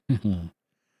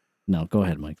 No, go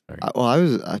ahead, Mike. Sorry.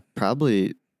 I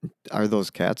probably are those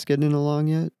cats getting along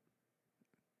yet?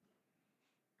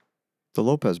 The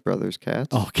Lopez brothers'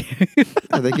 cats. Okay.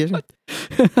 Are they getting?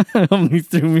 You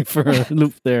threw me for a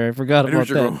loop there. I forgot I knew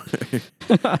about that.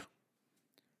 you're going.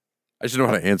 I should know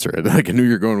how to answer it. Like I knew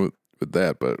you were going with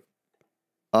that, but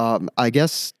I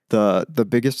guess the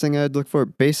biggest thing I'd look for,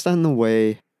 based on the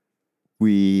way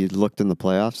we looked in the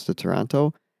playoffs to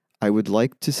Toronto, I would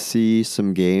like to see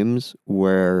some games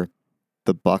where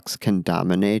the Bucks can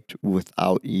dominate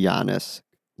without Giannis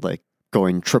like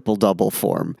going triple double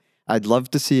form. I'd love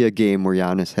to see a game where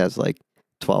Giannis has like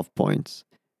 12 points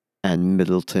and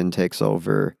Middleton takes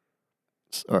over,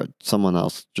 or someone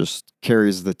else just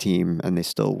carries the team and they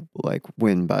still like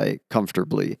win by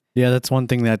comfortably. Yeah, that's one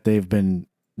thing that they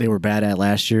were bad at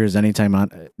last year is anytime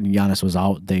Giannis was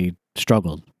out, they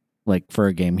struggled. Like for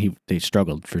a game, they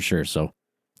struggled for sure. So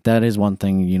that is one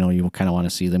thing, you kind of want to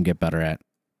see them get better at.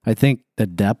 I think the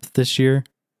depth this year,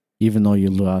 even though you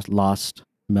lost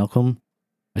Malcolm,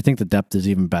 I think the depth is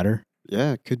even better.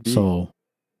 Yeah, it could be. So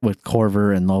with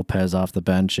Corver and Lopez off the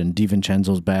bench and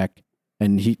DiVincenzo's back,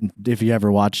 and if you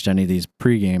ever watched any of these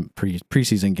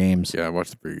preseason games, yeah, I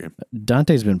watched the pregame.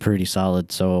 Dante's been pretty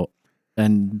solid. So,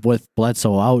 and with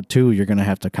Bledsoe out too, you're going to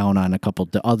have to count on a couple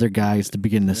the other guys to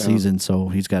begin the season. So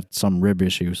he's got some rib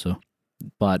issue. So,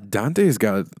 but Dante's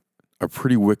got a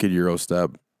pretty wicked Euro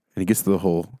step, and he gets to the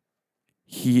hole.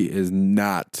 He does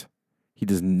not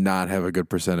have a good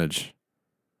percentage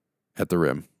at the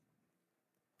rim.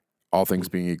 All things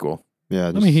being equal. Yeah,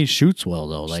 I mean, he shoots well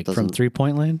though, like from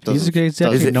 3-point land. He's doesn't-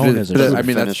 actually known as a I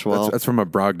mean, finish well. that's from a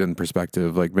Brogdon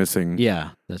perspective, like missing. Yeah,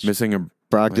 that's missing a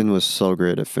Brogdon was so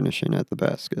great at finishing at the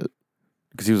basket.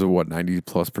 because he was at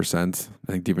 90+%.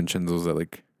 I think DiVincenzo's at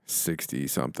like 60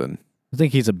 something. I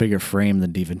think he's a bigger frame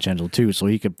than DiVincenzo too, so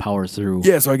he could power through.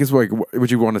 Yeah, so I guess like what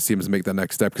you want to see him is make that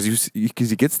next step because he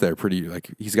gets there pretty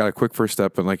like he's got a quick first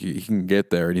step and like he can get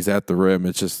there and he's at the rim.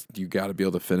 It's just you got to be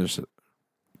able to finish it.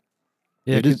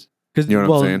 Yeah, It is. because You know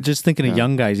what I'm saying? just thinking of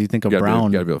young guys, you think of You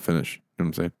Brown. got to be able to finish. You know what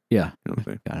I'm saying? Yeah, You know what I'm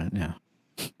saying? got it.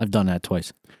 Yeah, I've done that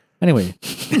twice. Anyway,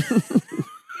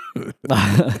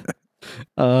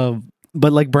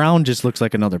 but like Brown just looks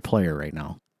like another player right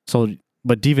now. So,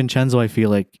 but DiVincenzo, I feel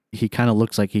like he kind of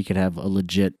looks like he could have a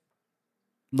legit,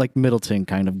 like Middleton,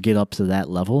 kind of get up to that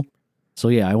level. So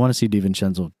yeah, I want to see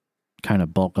DiVincenzo kind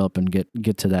of bulk up and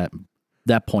get to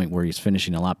that point where he's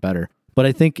finishing a lot better. But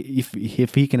I think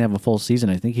if he can have a full season,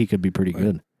 I think he could be pretty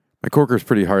good. My Corker's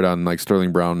pretty hard on like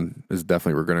Sterling Brown is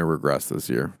definitely going to regress this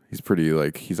year. He's pretty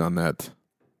like he's on that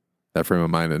frame of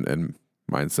mind and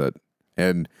mindset.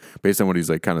 And based on what he's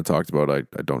like kind of talked about, I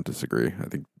don't disagree. I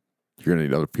think you're going to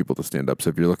need other people to stand up. So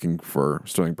if you're looking for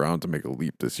Sterling Brown to make a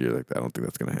leap this year, like I don't think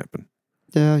that's going to happen.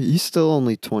 Yeah, he's still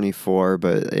only 24,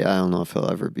 but I don't know if he'll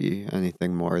ever be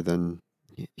anything more than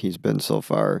he's been so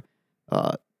far.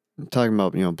 Talking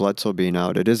about Bledsoe being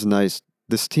out, it is nice.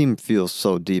 This team feels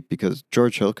so deep because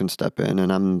George Hill can step in,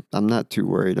 and I'm not too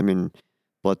worried. I mean,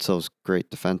 Bledsoe's great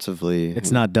defensively.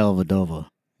 It's not Dellavedova.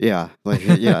 Yeah,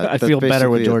 yeah. I feel better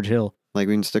with George Hill. Like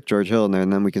we can stick George Hill in there,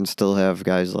 and then we can still have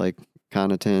guys like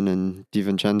Connaughton and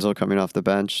DiVincenzo coming off the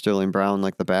bench, Sterling Brown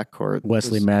like the backcourt.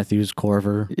 Wesley Matthews,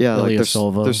 Corver, Yeah, like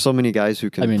Ilyasova. there's so many guys who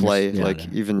can play. yeah, like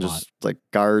there's even a just like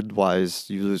guard wise,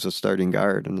 you lose a starting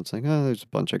guard, and it's like there's a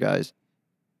bunch of guys.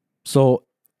 So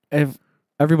if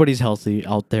everybody's healthy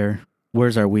out there,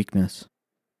 where's our weakness?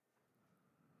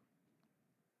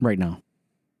 Right now.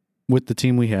 With the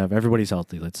team we have, everybody's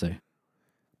healthy, let's say.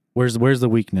 Where's the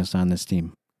weakness on this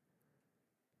team?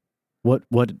 What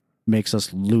makes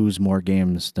us lose more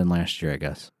games than last year, I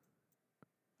guess?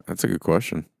 That's a good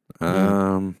question.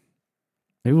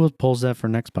 Maybe we'll pose that for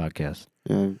next podcast.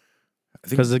 Yeah,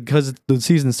 Because the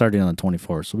season's starting on the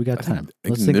 24th, so we got time.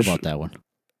 Let's think about that one.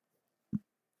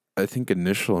 I think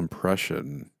initial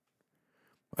impression,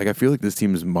 like I feel like this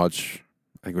team is much,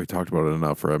 I think we talked about it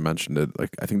enough or I mentioned it,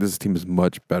 like I think this team is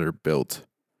much better built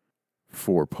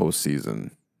for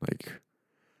postseason. Like,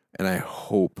 and I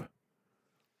hope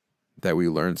that we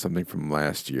learned something from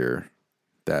last year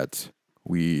that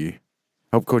we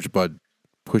hope Coach Bud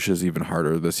pushes even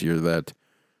harder this year that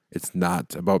it's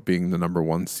not about being the number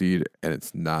one seed and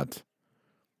it's not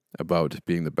about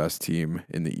being the best team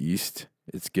in the East.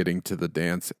 It's getting to the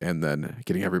dance and then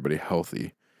getting everybody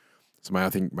healthy. So I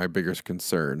think my biggest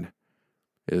concern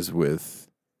is with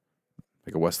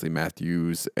like a Wesley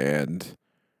Matthews and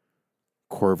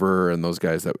Corver and those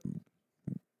guys that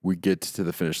we get to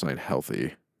the finish line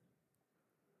healthy.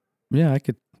 Yeah, I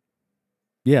could.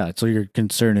 Yeah, so your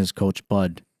concern is Coach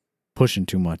Bud pushing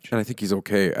too much. And I think he's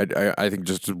okay. I think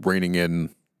just reining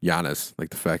in Giannis, like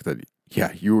the fact that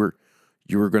you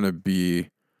were gonna be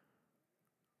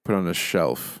put on a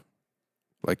shelf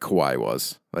like Kawhi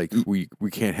was. Like we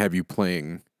can't have you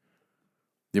playing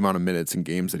the amount of minutes and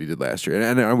games that he did last year.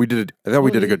 And we did I thought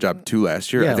we did a good job too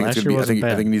last year. Yeah, I think last it's gonna year be wasn't I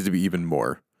think bad. it needs to be even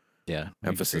more Yeah,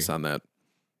 emphasis on that.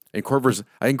 And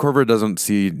I think Corver doesn't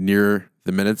see near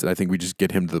the minutes, and I think we just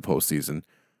get him to the postseason.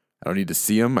 I don't need to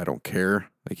see him. I don't care.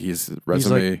 Like his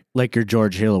resume. He's like your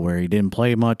George Hill, where he didn't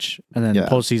play much, and then Yeah.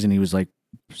 postseason he was like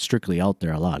strictly out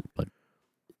there a lot. But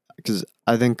Because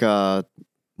I think one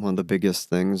of the biggest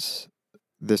things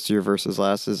this year versus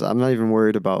last is I'm not even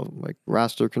worried about like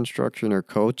roster construction or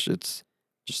coach. It's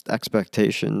just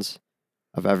expectations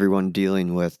of everyone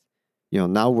dealing with,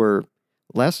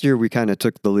 last year we kind of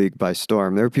took the league by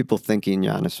storm. There were people thinking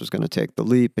Giannis was going to take the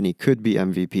leap and he could be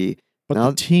MVP.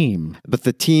 the team, But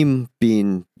the team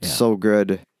being Yeah. so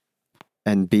good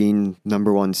and being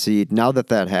number one seed, now that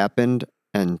happened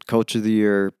and coach of the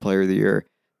year, player of the year,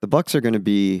 the Bucks are going to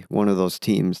be one of those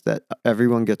teams that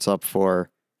everyone gets up for.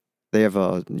 They have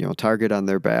a target on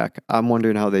their back. I'm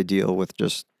wondering how they deal with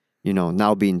just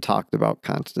now being talked about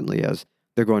constantly as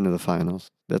they're going to the finals.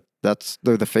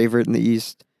 They're the favorite in the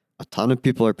East. A ton of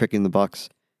people are picking the Bucks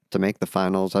to make the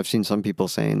finals. I've seen some people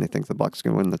saying they think the Bucks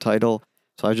can win the title.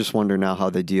 So I just wonder now how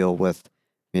they deal with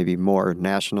maybe more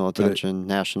national attention,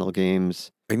 national games.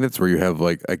 I think that's where you have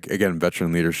like again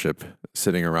veteran leadership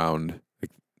sitting around,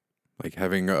 like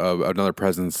having another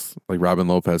presence like Robin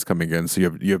Lopez coming in. So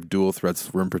you have dual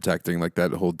threats, rim protecting, like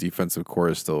that whole defensive core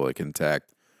is still like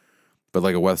intact. But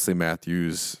like a Wesley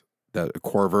Matthews, that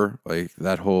Corver, like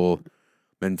that whole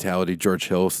mentality, George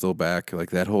Hill still back,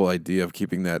 like that whole idea of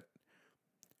keeping that.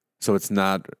 So it's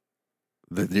not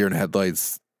the deer in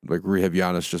headlights. Like we have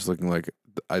Giannis just looking like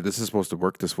this is supposed to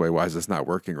work this way. Why is this not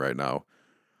working right now?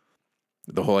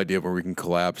 The whole idea of where we can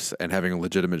collapse and having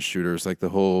legitimate shooters, like the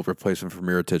whole replacement for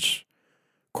Mirotic,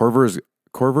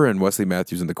 Corver and Wesley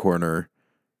Matthews in the corner,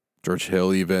 George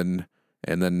Hill even,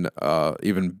 and then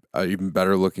even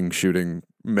better looking shooting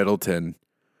Middleton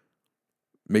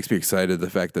makes me excited. The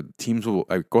fact that teams will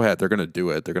go ahead, they're going to do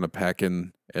it. They're going to pack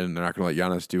in, and they're not going to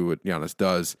let Giannis do what Giannis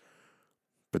does.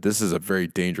 But this is a very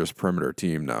dangerous perimeter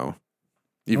team now,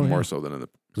 even more so than in the.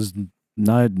 Because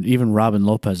not even Robin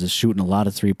Lopez is shooting a lot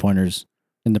of 3-pointers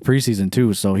in the preseason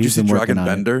too. So Did you he's see been working Dragan on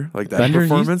Bender it. like that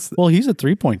performance? He's a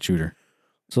 3-point shooter.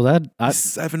 So that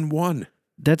 7-1.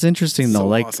 That's interesting though. So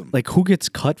Like awesome. like who gets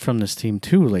cut from this team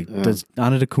too? Like does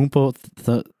Antetokounmpo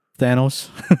Thanos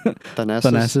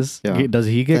Thanasis? Yeah. Does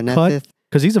he get cut?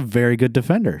 Because he's a very good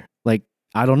defender. Like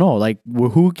I don't know. Like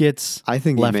who gets? I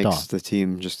think he left makes off? the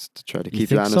team just to try to You keep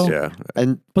think Giannis. so? Yeah.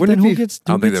 And But wouldn't then it who be- gets?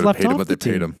 I don't Who think gets they left paid him off what the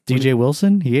they paid team? him. DJ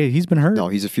Wilson. He's been hurt. No,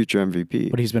 he's a future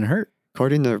MVP. But he's been hurt.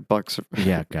 According to Bucks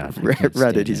Yeah, God. I can't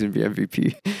stand Reddit, he's it. going to be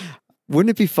MVP. Wouldn't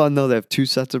it be fun though to have two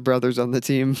sets of brothers on the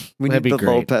team? We That'd need be the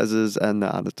great. Lopez's and the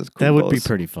Antetokounmpos. That would be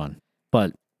pretty fun.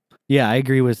 But yeah, I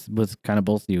agree with kind of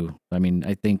both of you. I mean,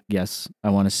 I think yes, I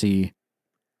want to see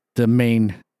the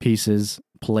main pieces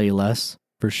play less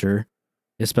for sure,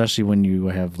 especially when you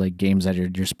have like games that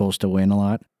you're supposed to win a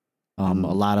lot. A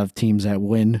lot of teams that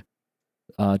win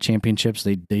championships,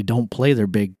 they don't play their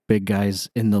big guys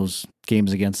in those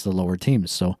games against the lower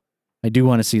teams. So I do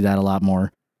want to see that a lot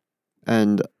more.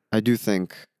 And I do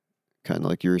think, kind of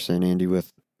like you were saying, Andy,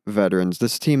 with veterans,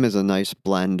 this team is a nice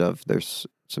blend of there's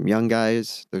some young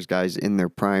guys, there's guys in their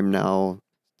prime now,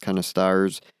 kind of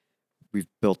stars we've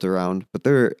built around, but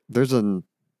there's a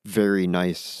very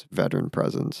nice veteran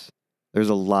presence. There's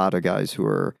a lot of guys who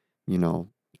are,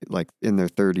 like in their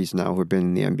 30s now who have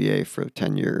been in the NBA for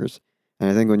 10 years. And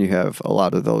I think when you have a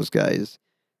lot of those guys,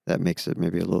 that makes it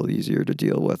maybe a little easier to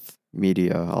deal with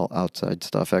media, all outside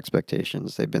stuff,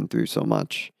 expectations. They've been through so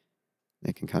much.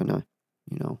 They can kind of,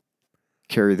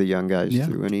 carry the young guys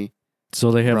through any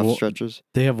So they have rough stretches.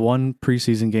 They have one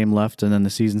preseason game left, and then the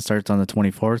season starts on the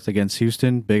 24th against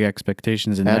Houston. Big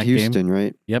expectations in At that Houston, game.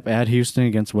 right? Yep, at Houston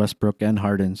against Westbrook and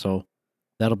Harden. So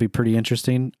that'll be pretty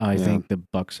interesting. I Yeah. think the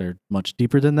Bucks are much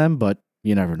deeper than them, but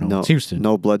you never know. It's Houston.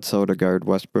 No Bledsoe to guard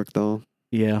Westbrook, though.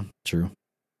 Yeah, true.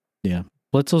 Yeah,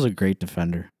 Bledsoe's a great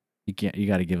defender. You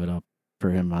got to give it up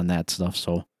for him on that stuff.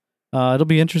 So it'll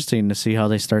be interesting to see how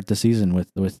they start the season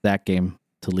with that game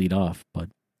to lead off. But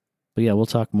yeah, we'll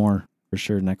talk more for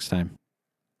sure next time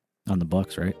on the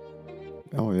Bucks, right?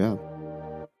 Oh, yeah.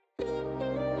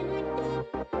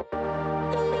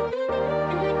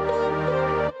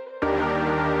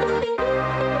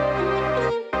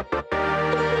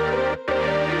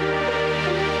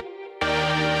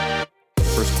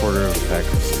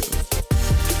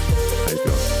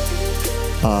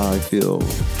 I feel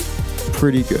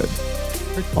pretty good.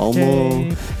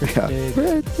 Almost,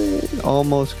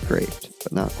 almost great,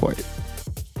 but not quite.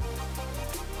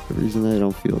 The reason I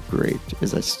don't feel great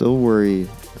is I still worry.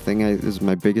 The thing is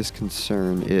my biggest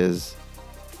concern is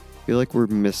I feel like we're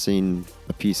missing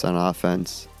a piece on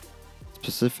offense,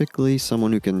 specifically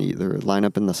someone who can either line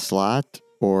up in the slot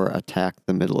or attack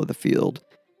the middle of the field.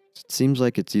 It seems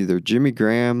like it's either Jimmy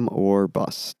Graham or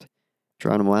bust.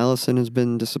 Geronimo Allison has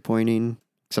been disappointing,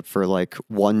 except for like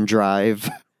one drive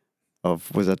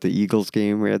was that the Eagles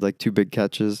game where he had like 2 big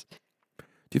catches. Do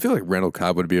you feel like Randall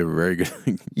Cobb would be a very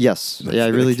good? Yes, yeah, I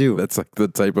really do. That's like the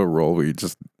type of role where you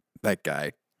just that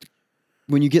guy.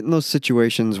 When you get in those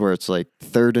situations where it's like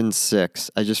 3rd and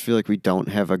 6, I just feel like we don't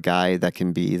have a guy that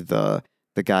can be the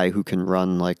guy who can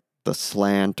run like the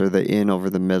slant or the in over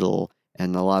the middle.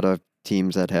 And a lot of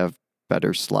teams that have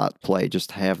better slot play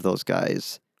just have those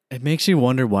guys. It makes you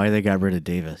wonder why they got rid of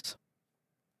Davis.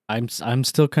 I'm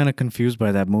still kind of confused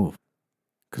by that move.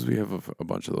 Because we have a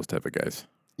bunch of those type of guys.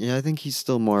 Yeah, I think he's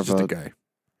still more Just of a guy.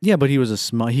 Yeah, but he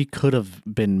was he could have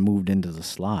been moved into the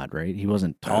slot, right? He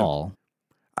wasn't tall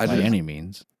by any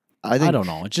means. I don't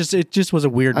know. It just was a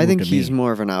weird move. I think to he's me.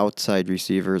 more of an outside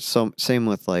receiver. So same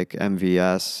with like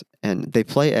MVS, and they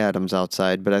play Adams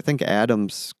outside, but I think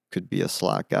Adams could be a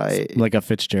slot guy Like a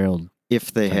Fitzgerald.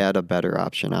 if they had a better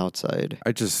option outside.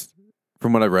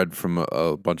 From what I read from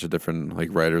a bunch of different like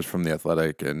writers from The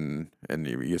Athletic and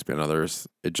ESPN and others,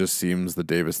 it just seems the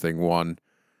Davis thing, one,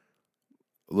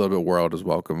 a little bit wore out his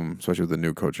welcome, especially with the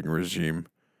new coaching regime.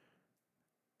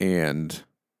 And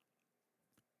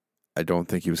I don't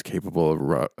think he was capable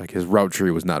of his route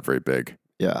tree was not very big.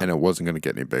 Yeah. And it wasn't going to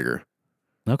get any bigger.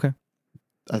 Okay.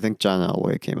 I think John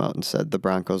Elway came out and said the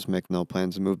Broncos make no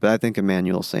plans to move, but I think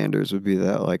Emmanuel Sanders would be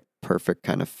that like perfect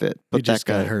kind of fit. But He just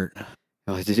got hurt.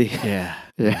 Oh, did he? Yeah.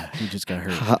 Yeah. He just got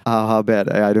hurt. How bad?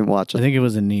 I didn't watch I it. think it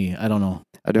was a knee. I don't know.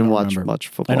 I didn't watch remember. much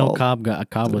football. I know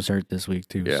Cobb was hurt this week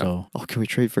too. Yeah. So Oh, can we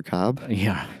trade for Cobb?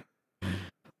 yeah.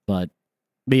 But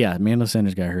yeah, Emmanuel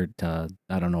Sanders got hurt. I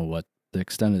don't know what the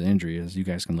extent of the injury is. You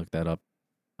guys can look that up.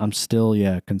 I'm still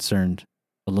concerned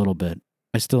a little bit.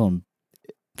 I still am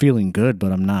feeling good,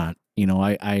 but I'm not. You know,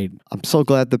 I'm so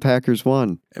glad the Packers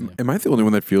won. Am I the only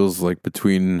one that feels like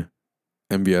between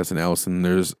MVS and Allison,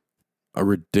 there's a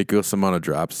ridiculous amount of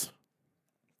drops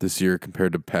this year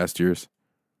compared to past years?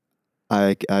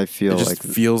 I feel it just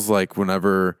feels like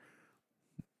whenever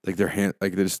like their hand,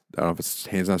 like they just, I don't know if it's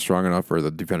hand's not strong enough or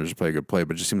the defenders just play a good play,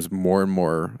 but it just seems more and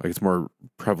more like it's more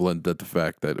prevalent that the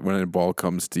fact that when a ball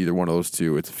comes to either one of those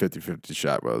two, it's a 50-50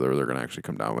 shot whether they're going to actually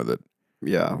come down with it.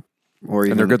 Yeah. Or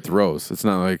even, and they're good throws. It's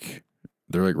not like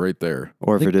they're like right there.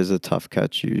 Or if it is a tough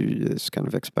catch, you just kind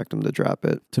of expect them to drop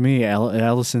it. To me,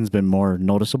 Allison's been more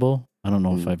noticeable. I don't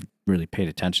know if I've really paid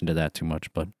attention to that too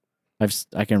much, but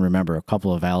I can remember a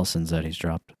couple of Allisons that he's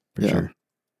dropped for sure.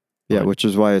 Yeah, But- which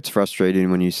is why it's frustrating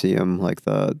when you see him like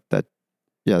that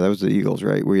was the Eagles,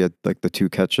 right? Where he had like the 2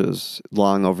 catches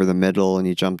long over the middle and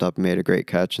he jumped up and made a great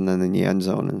catch and then in the end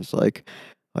zone and it's like,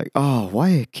 oh,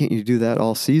 why can't you do that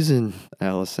all season,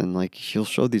 Allison? Like he'll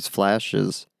show these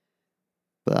flashes,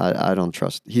 but I don't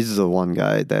trust. He's the one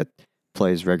guy that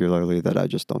plays regularly that I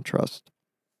just don't trust.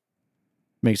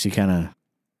 Makes you kind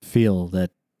of feel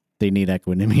that they need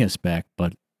Equinemius back,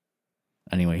 but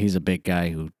anyway, he's a big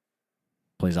guy who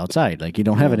plays outside. Like you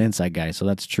don't have an inside guy, so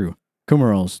that's true.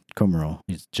 Kumaro.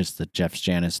 He's just the Jeff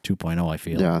Janis 2.0, I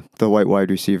feel. Yeah, the white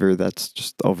wide receiver that's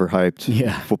just overhyped.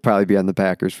 Yeah. Will probably be on the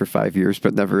Packers for 5 years,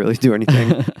 but never really do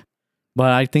anything.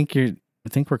 But I think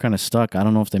we're kind of stuck. I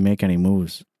don't know if they make any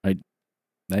moves.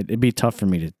 It'd be tough for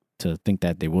me to think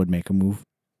that they would make a move.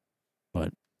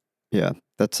 But yeah,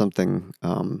 that's something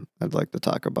I'd like to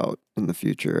talk about in the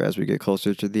future as we get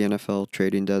closer to the NFL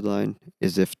trading deadline,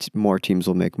 is if more teams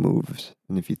will make moves.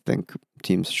 And if you think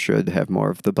teams should have more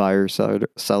of the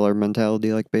buyer-seller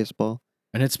mentality like baseball.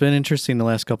 And it's been interesting the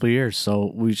last couple of years,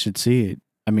 so we should see it.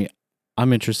 I mean,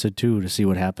 I'm interested too to see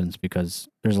what happens because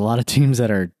there's a lot of teams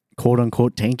that are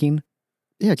quote-unquote tanking.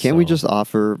 Yeah, can't we just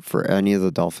offer for any of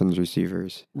the Dolphins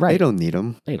receivers? Right. They don't need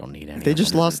them. They don't need any. They of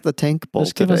just them. lost the tank bowl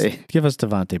Just today. give us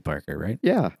Devontae Parker, right?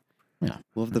 Yeah. Yeah.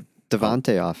 We'll have the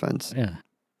Devontae offense. Yeah.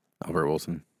 Albert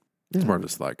Wilson. He's more of a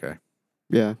slot guy.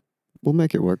 Yeah. We'll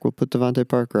make it work. We'll put Devontae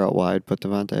Parker out wide, put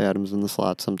Devontae Adams in the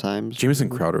slot sometimes. Jamison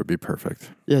Crowder would be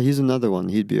perfect. Yeah, he's another one.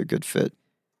 He'd be a good fit.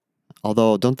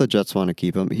 Although, don't the Jets want to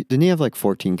keep him? Didn't he have like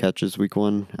 14 catches week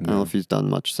 1? I don't know if he's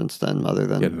done much since then other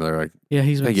than... Yeah, they're like, Yeah,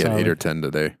 he's I been think he had solid. 8 or 10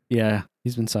 today. Yeah,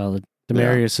 he's been solid.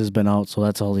 Demarius has been out, so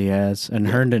that's all he has. And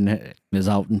Herndon is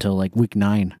out until like week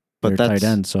 9. But Their that's... tight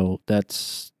end, so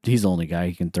he's the only guy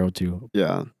he can throw to.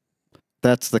 Yeah.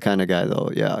 That's the kind of guy,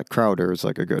 though. Yeah, Crowder is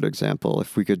like a good example.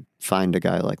 If we could find a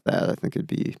guy like that, I think it'd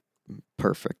be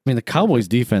perfect. I mean, the Cowboys'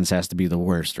 defense has to be the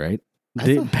worst, right?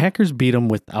 The Packers beat them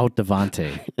without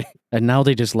Devontae, and now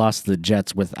they just lost to the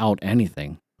Jets without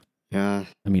anything. Yeah.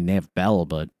 I mean, they have Bell,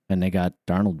 and they got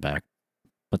Darnold back.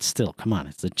 But still, come on,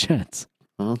 it's the Jets.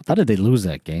 Well, How did they lose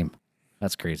that game?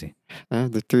 That's crazy. they're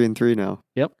 3-3 now.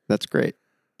 Yep. That's great.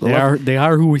 They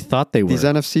are who we thought they were. These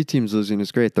NFC teams losing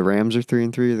is great. The Rams are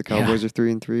 3-3. The Cowboys are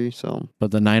 3-3. So,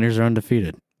 but the Niners are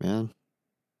undefeated. man,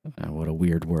 What a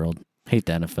weird world. Hate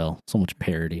the NFL. So much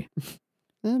parody.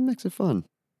 it makes it fun.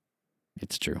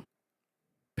 It's true.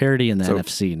 Parody in the So-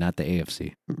 NFC, not the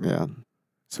AFC. Yeah.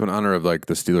 So in honor of like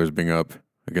the Steelers being up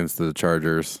against the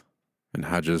Chargers and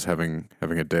Hodges having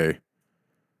a day,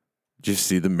 did you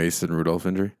see the Mason Rudolph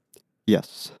injury?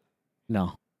 Yes.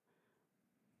 No.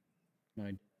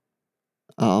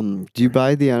 Do you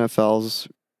buy the NFL's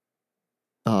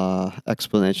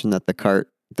explanation that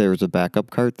there was a backup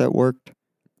cart that worked?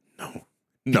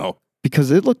 No.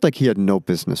 Because it looked like he had no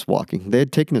business walking. They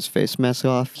had taken his face mask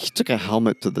off. He took a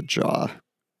helmet to the jaw.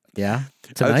 Yeah?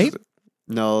 Tonight?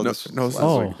 No, No, this was no, last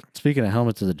Oh, week. speaking of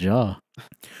helmet to the jaw.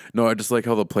 No, I just like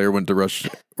how the player went to rush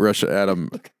at him.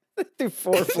 Dude,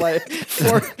 four.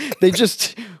 They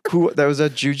just that was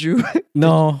at Juju.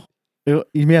 No.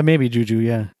 Yeah, maybe Juju,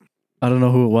 yeah. I don't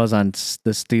know who it was on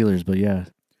the Steelers, but yeah.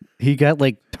 He got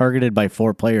like targeted by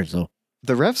 4 players, though.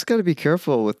 The refs got to be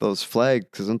careful with those flags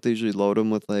because don't they usually load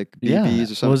them with like BBs Yeah. or What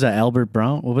something? was that, Albert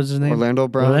Brown? What was his name? Orlando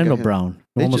Brown. Orlando got hit. Brown.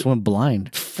 He They almost ju- went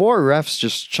blind. 4 refs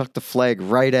just chucked the flag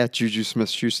right at Juju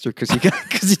Smith-Schuster because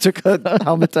he took a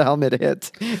helmet-to-helmet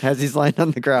hit as he's lying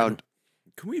on the ground.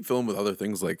 Can we film with other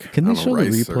things like Can they I don't know, show the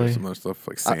rice or replay? some other stuff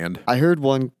like sand? I heard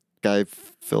one guy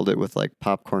filled it with like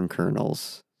popcorn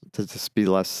kernels to just be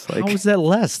less like. How is that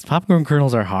less? Popcorn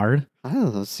kernels are hard. I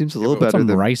don't know. It seems a little but better Some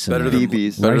than rice in better there. than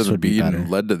BBs. better Rice than would be being better.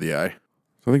 lead to the eye.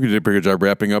 So I think we did a pretty good job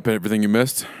wrapping up everything you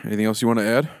missed. Anything else you want to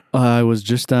add? I was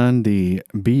just on the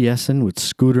BSing with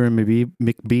Scooter and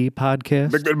McBee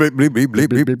podcast.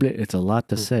 It's a lot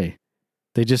to say.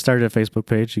 They just started a Facebook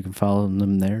page. You can follow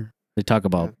them there. They talk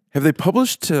about Have they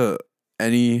published to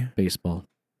any baseball.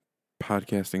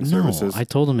 podcasting No, services? I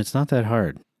told them it's not that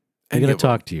hard. They're Any going of to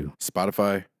them? talk to you.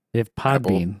 Spotify. They have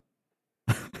Apple. Podbean.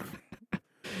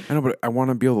 I know, but I want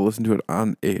to be able to listen to it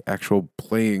on a actual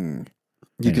playing.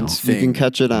 You can thing.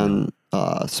 catch it on It's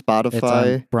on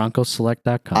Spotify,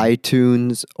 BroncosSelect.com.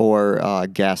 iTunes, or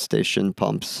gas station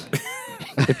pumps.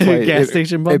 Gas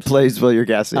station It bumps? plays while you're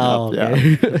gassing Oh, up. okay.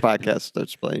 Yeah, the podcast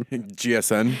starts playing.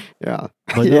 GSN. Yeah,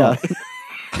 But yeah.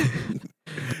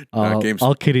 Games.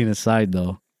 All kidding aside,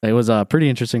 though, it was a pretty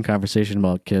interesting conversation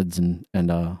about kids and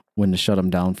when to shut them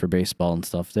down for baseball and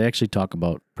stuff. They actually talk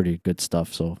about pretty good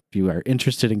stuff. So if you are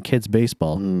interested in kids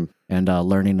baseball Mm. and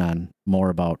learning on more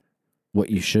about what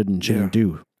you should and shouldn't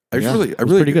do, I Yeah. really, it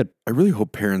was pretty good. I really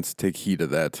hope parents take heed of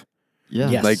that. Yeah.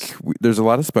 Yes. Like, there's a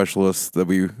lot of specialists that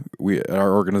we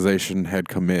our organization had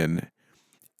come in,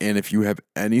 and if you have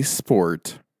any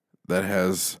sport that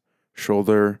has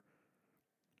shoulder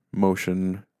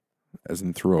motion, as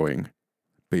in throwing,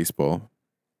 baseball,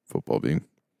 football being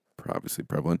obviously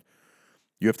prevalent,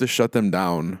 you have to shut them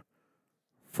down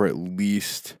for at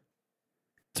least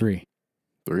 3.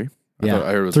 3. Yeah,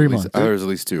 I heard it was 3 at least, months. I heard it was at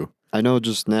least 2. I know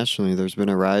just nationally there's been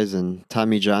a rise in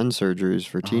Tommy John surgeries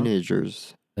for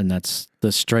teenagers. And that's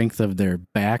the strength of their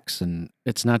backs. And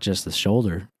it's not just the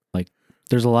shoulder. Like,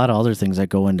 there's a lot of other things that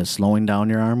go into slowing down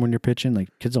your arm when you're pitching. Like,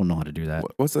 kids don't know how to do that.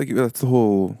 What's like that's the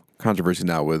whole controversy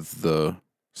now with the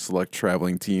select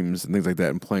traveling teams and things like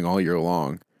that and playing all year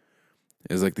long.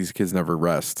 Is like these kids never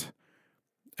rest.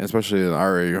 And especially in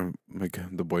our area, like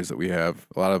the boys that we have,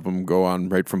 a lot of them go on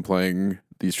right from playing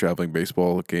these traveling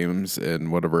baseball games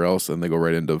and whatever else, and they go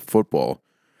right into football.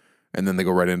 And then they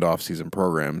go right into off-season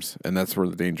programs. And that's where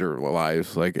the danger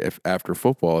lies. Like, if after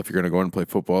football, if you're going to go and play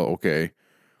football, okay,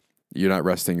 you're not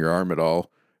resting your arm at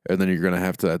all. And then you're going to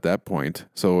have to at that point.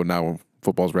 So now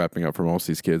football's wrapping up for most of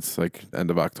these kids, like end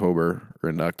of October or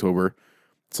into October.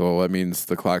 So that means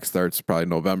the clock starts probably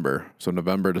November. So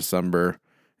November, December,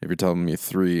 if you're telling me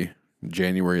 3,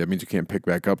 January, that means you can't pick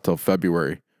back up till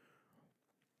February.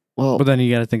 Well, But then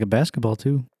you got to think of basketball,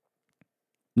 too.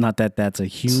 Not that that's a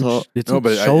huge So- it's No, a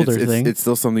but shoulder it's, thing. It's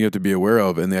still something you have to be aware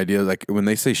of. And the idea, like when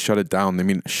they say shut it down, they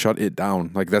mean shut it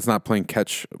down. Like that's not playing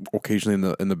catch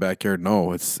occasionally in the backyard.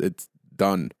 No, it's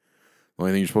done. The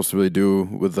only thing you're supposed to really do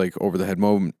with like over the head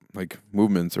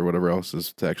movements or whatever else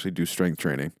is to actually do strength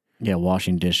training. Yeah,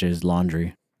 washing dishes,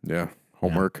 laundry, Yeah,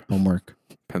 homework, homework.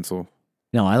 pencil.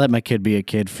 No, I let my kid be a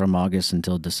kid from August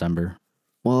until December.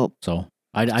 well, So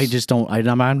I just don't.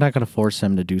 I'm not going to force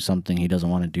him to do something he doesn't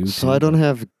want to do. So I don't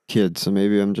have kids, so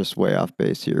maybe I'm just way off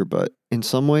base here. But in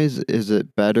some ways, is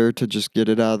it better to just get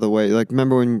it out of the way? Like,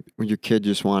 remember when your kid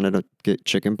just wanted to get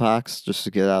chicken pox just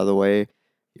to get out of the way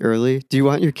early? Do you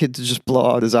want your kid to just blow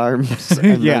out his arms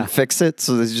and then fix it?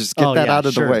 So they just get that out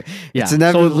of the way. Yeah. It's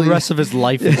inevitably So the rest of his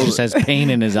life, he just has pain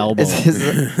in his elbow.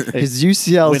 his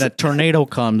UCLs. When a tornado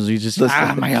comes, you just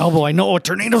my elbow. I know a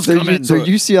tornado's coming. So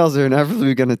UCLs are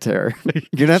inevitably going to tear. You're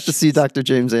going to have to see Dr.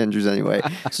 James Andrews anyway.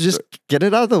 So just get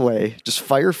it out of the way. Just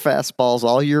fire fastballs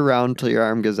all year round till your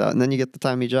arm goes out, and then you get the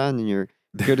Tommy John, and you're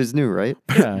good as new, right?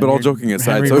 Yeah, but all joking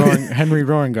aside, Henry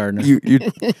Roaring Gardner. You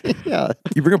Yeah.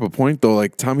 you bring up a point though.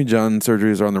 Like Tommy John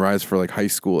surgeries are on the rise for like high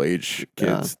school age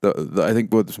kids. I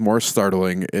think what's more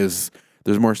startling is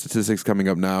there's more statistics coming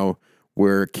up now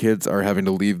where kids are having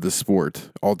to leave the sport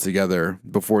altogether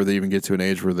before they even get to an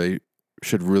age where they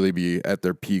should really be at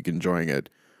their peak enjoying it,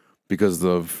 because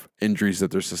of injuries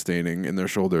that they're sustaining in their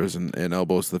shoulders and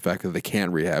elbows, to the fact that they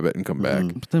can't rehab it and come back.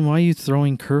 But then why are you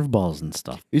throwing curveballs and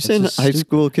stuff? You That's saying just high stupid.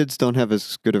 school kids don't have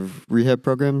as good of rehab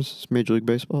programs as Major League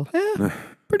Baseball?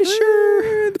 Pretty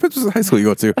sure. It depends what high school you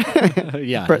go to.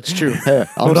 Yeah, that's true. Hey,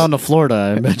 Go down to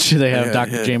Florida. I bet you they have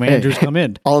Dr. James Andrews come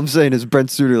in. all I'm saying is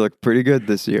Brent Suter looked pretty good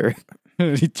this year.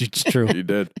 It's true. You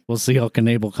did. We'll see how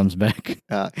Knable comes back.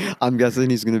 I'm guessing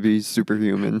he's going to be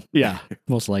superhuman. Yeah,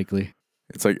 most likely.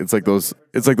 It's like those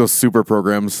super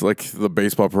programs, like the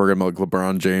baseball program, like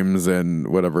LeBron James and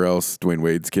whatever else Dwayne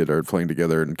Wade's kid are playing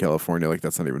together in California. Like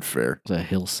that's not even fair. It's a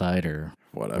Hillside or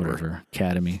Whatever.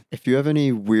 Academy. If you have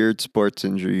any weird sports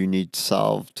injury you need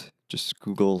solved, just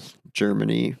Google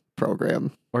Germany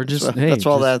program. Or just So that's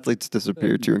where all the athletes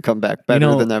disappear to and come back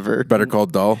better than ever. Better Call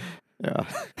Doll. Yeah.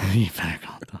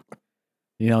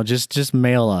 Just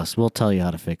mail us. We'll tell you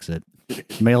how to fix it.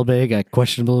 Mailbag at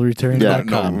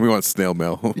questionablereturn.com. No, we want snail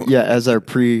mail. Yeah, as our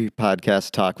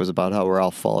pre-podcast talk was about how we're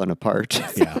all falling apart.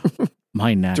 Yeah.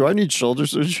 My neck. Do I need shoulder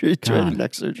surgery? Do I need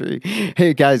neck surgery?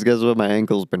 Hey guys, guess what? My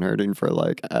ankle's been hurting for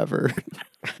like ever.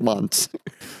 Months.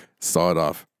 Saw it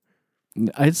off.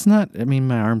 It's not, I mean,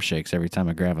 my arm shakes every time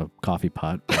I grab a coffee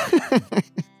pot.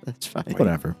 That's fine.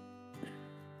 Whatever.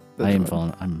 That's I am fine.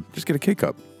 falling. I'm. Just get a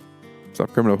K-cup.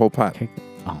 Stop grabbing a whole pot.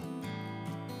 Oh.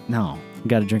 No. You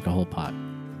got to drink a whole pot.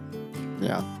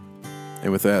 Yeah.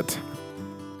 And with that,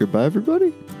 Goodbye,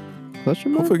 everybody.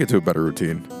 Question mark? hopefully get to a better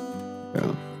routine.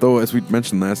 Yeah, Though, as we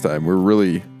mentioned last time, we're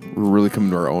really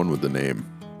coming to our own with the name.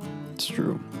 it's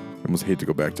true. I almost hate to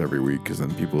go back to every week because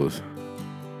then people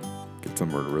get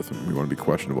somewhere to rhythm. We want to be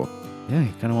questionable. Yeah,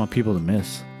 you kind of want people to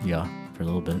miss. Yeah, for a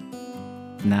little bit.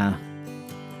 Nah.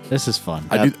 This is fun.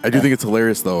 I do think it's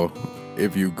hilarious though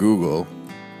if you Google.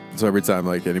 So every time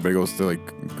like anybody goes to like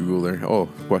Google their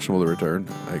questionable to return,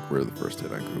 like we're the first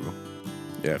hit on Google.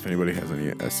 Yeah, if anybody has any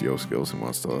SEO skills and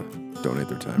wants to donate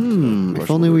their time.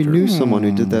 If only we knew someone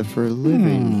who did that for a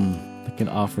living. They can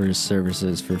offer his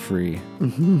services for free.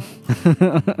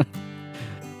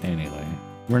 Anyway,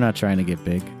 we're not trying to get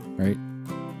big, right?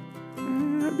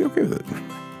 I'd be okay with it.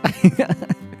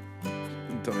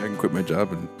 Tell me I can quit my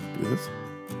job and do this.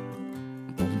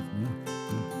 Yeah.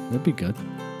 That'd be good.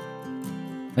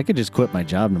 I could just quit my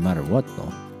job no matter what,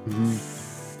 though.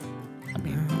 I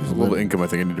mean, There's a little income I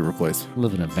think I need to replace.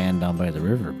 live in a van down by the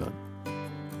river, but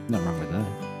nothing wrong with that.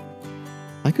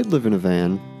 I could live in a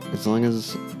van as long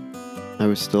as I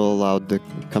was still allowed to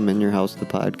come in your house to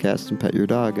podcast and pet your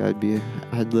dog. I'd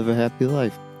live a happy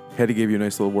life. Hattie gave you a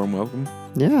nice little warm welcome.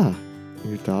 Yeah,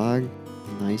 your dog,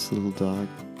 nice little dog.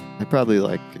 I probably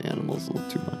like animals a little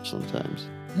too much sometimes.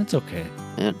 That's okay.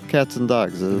 And cats and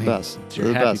dogs, they're the best. It's They're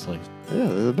your the happy best. place. Yeah,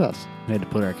 they're the best. We had to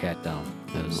put our cat down.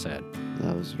 That was sad.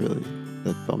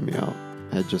 That bummed me out.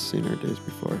 I had just seen her days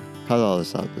before. Cut all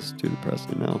this out. This is too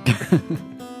depressing now.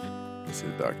 See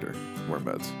the doctor. More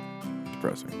meds.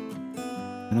 Depressing.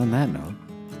 And on that note,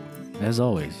 as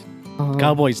always,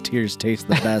 Cowboys tears taste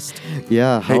the best.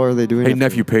 Yeah, how are they doing? Hey, it?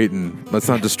 nephew Peyton, let's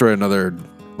not destroy another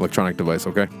electronic device,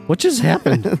 okay? What just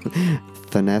happened?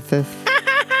 Thanethith?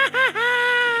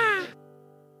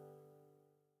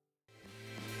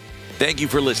 Thank you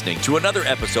for listening to another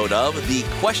episode of the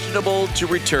Questionable to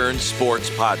Return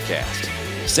Sports Podcast.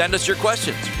 Send us your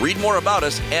questions, read more about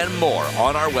us, and more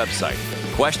on our website,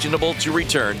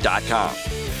 questionabletoreturn.com.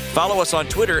 Follow us on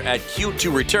Twitter at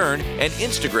Q2Return and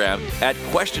Instagram at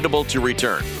Questionable to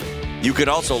Return. You can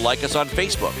also like us on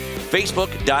Facebook,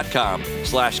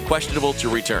 facebook.com/questionable to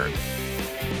return.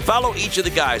 Follow each of the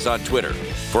guys on Twitter.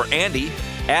 For Andy,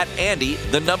 at Andy,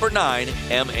 9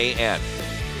 MAN.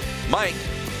 Mike,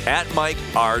 at Mike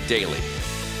R. Daly.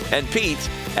 And Pete,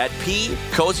 at P.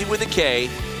 Cozy with a K,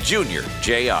 Junior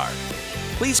JR.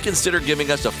 please consider giving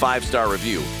us a 5-star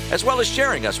review, as well as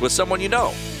sharing us with someone you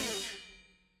know.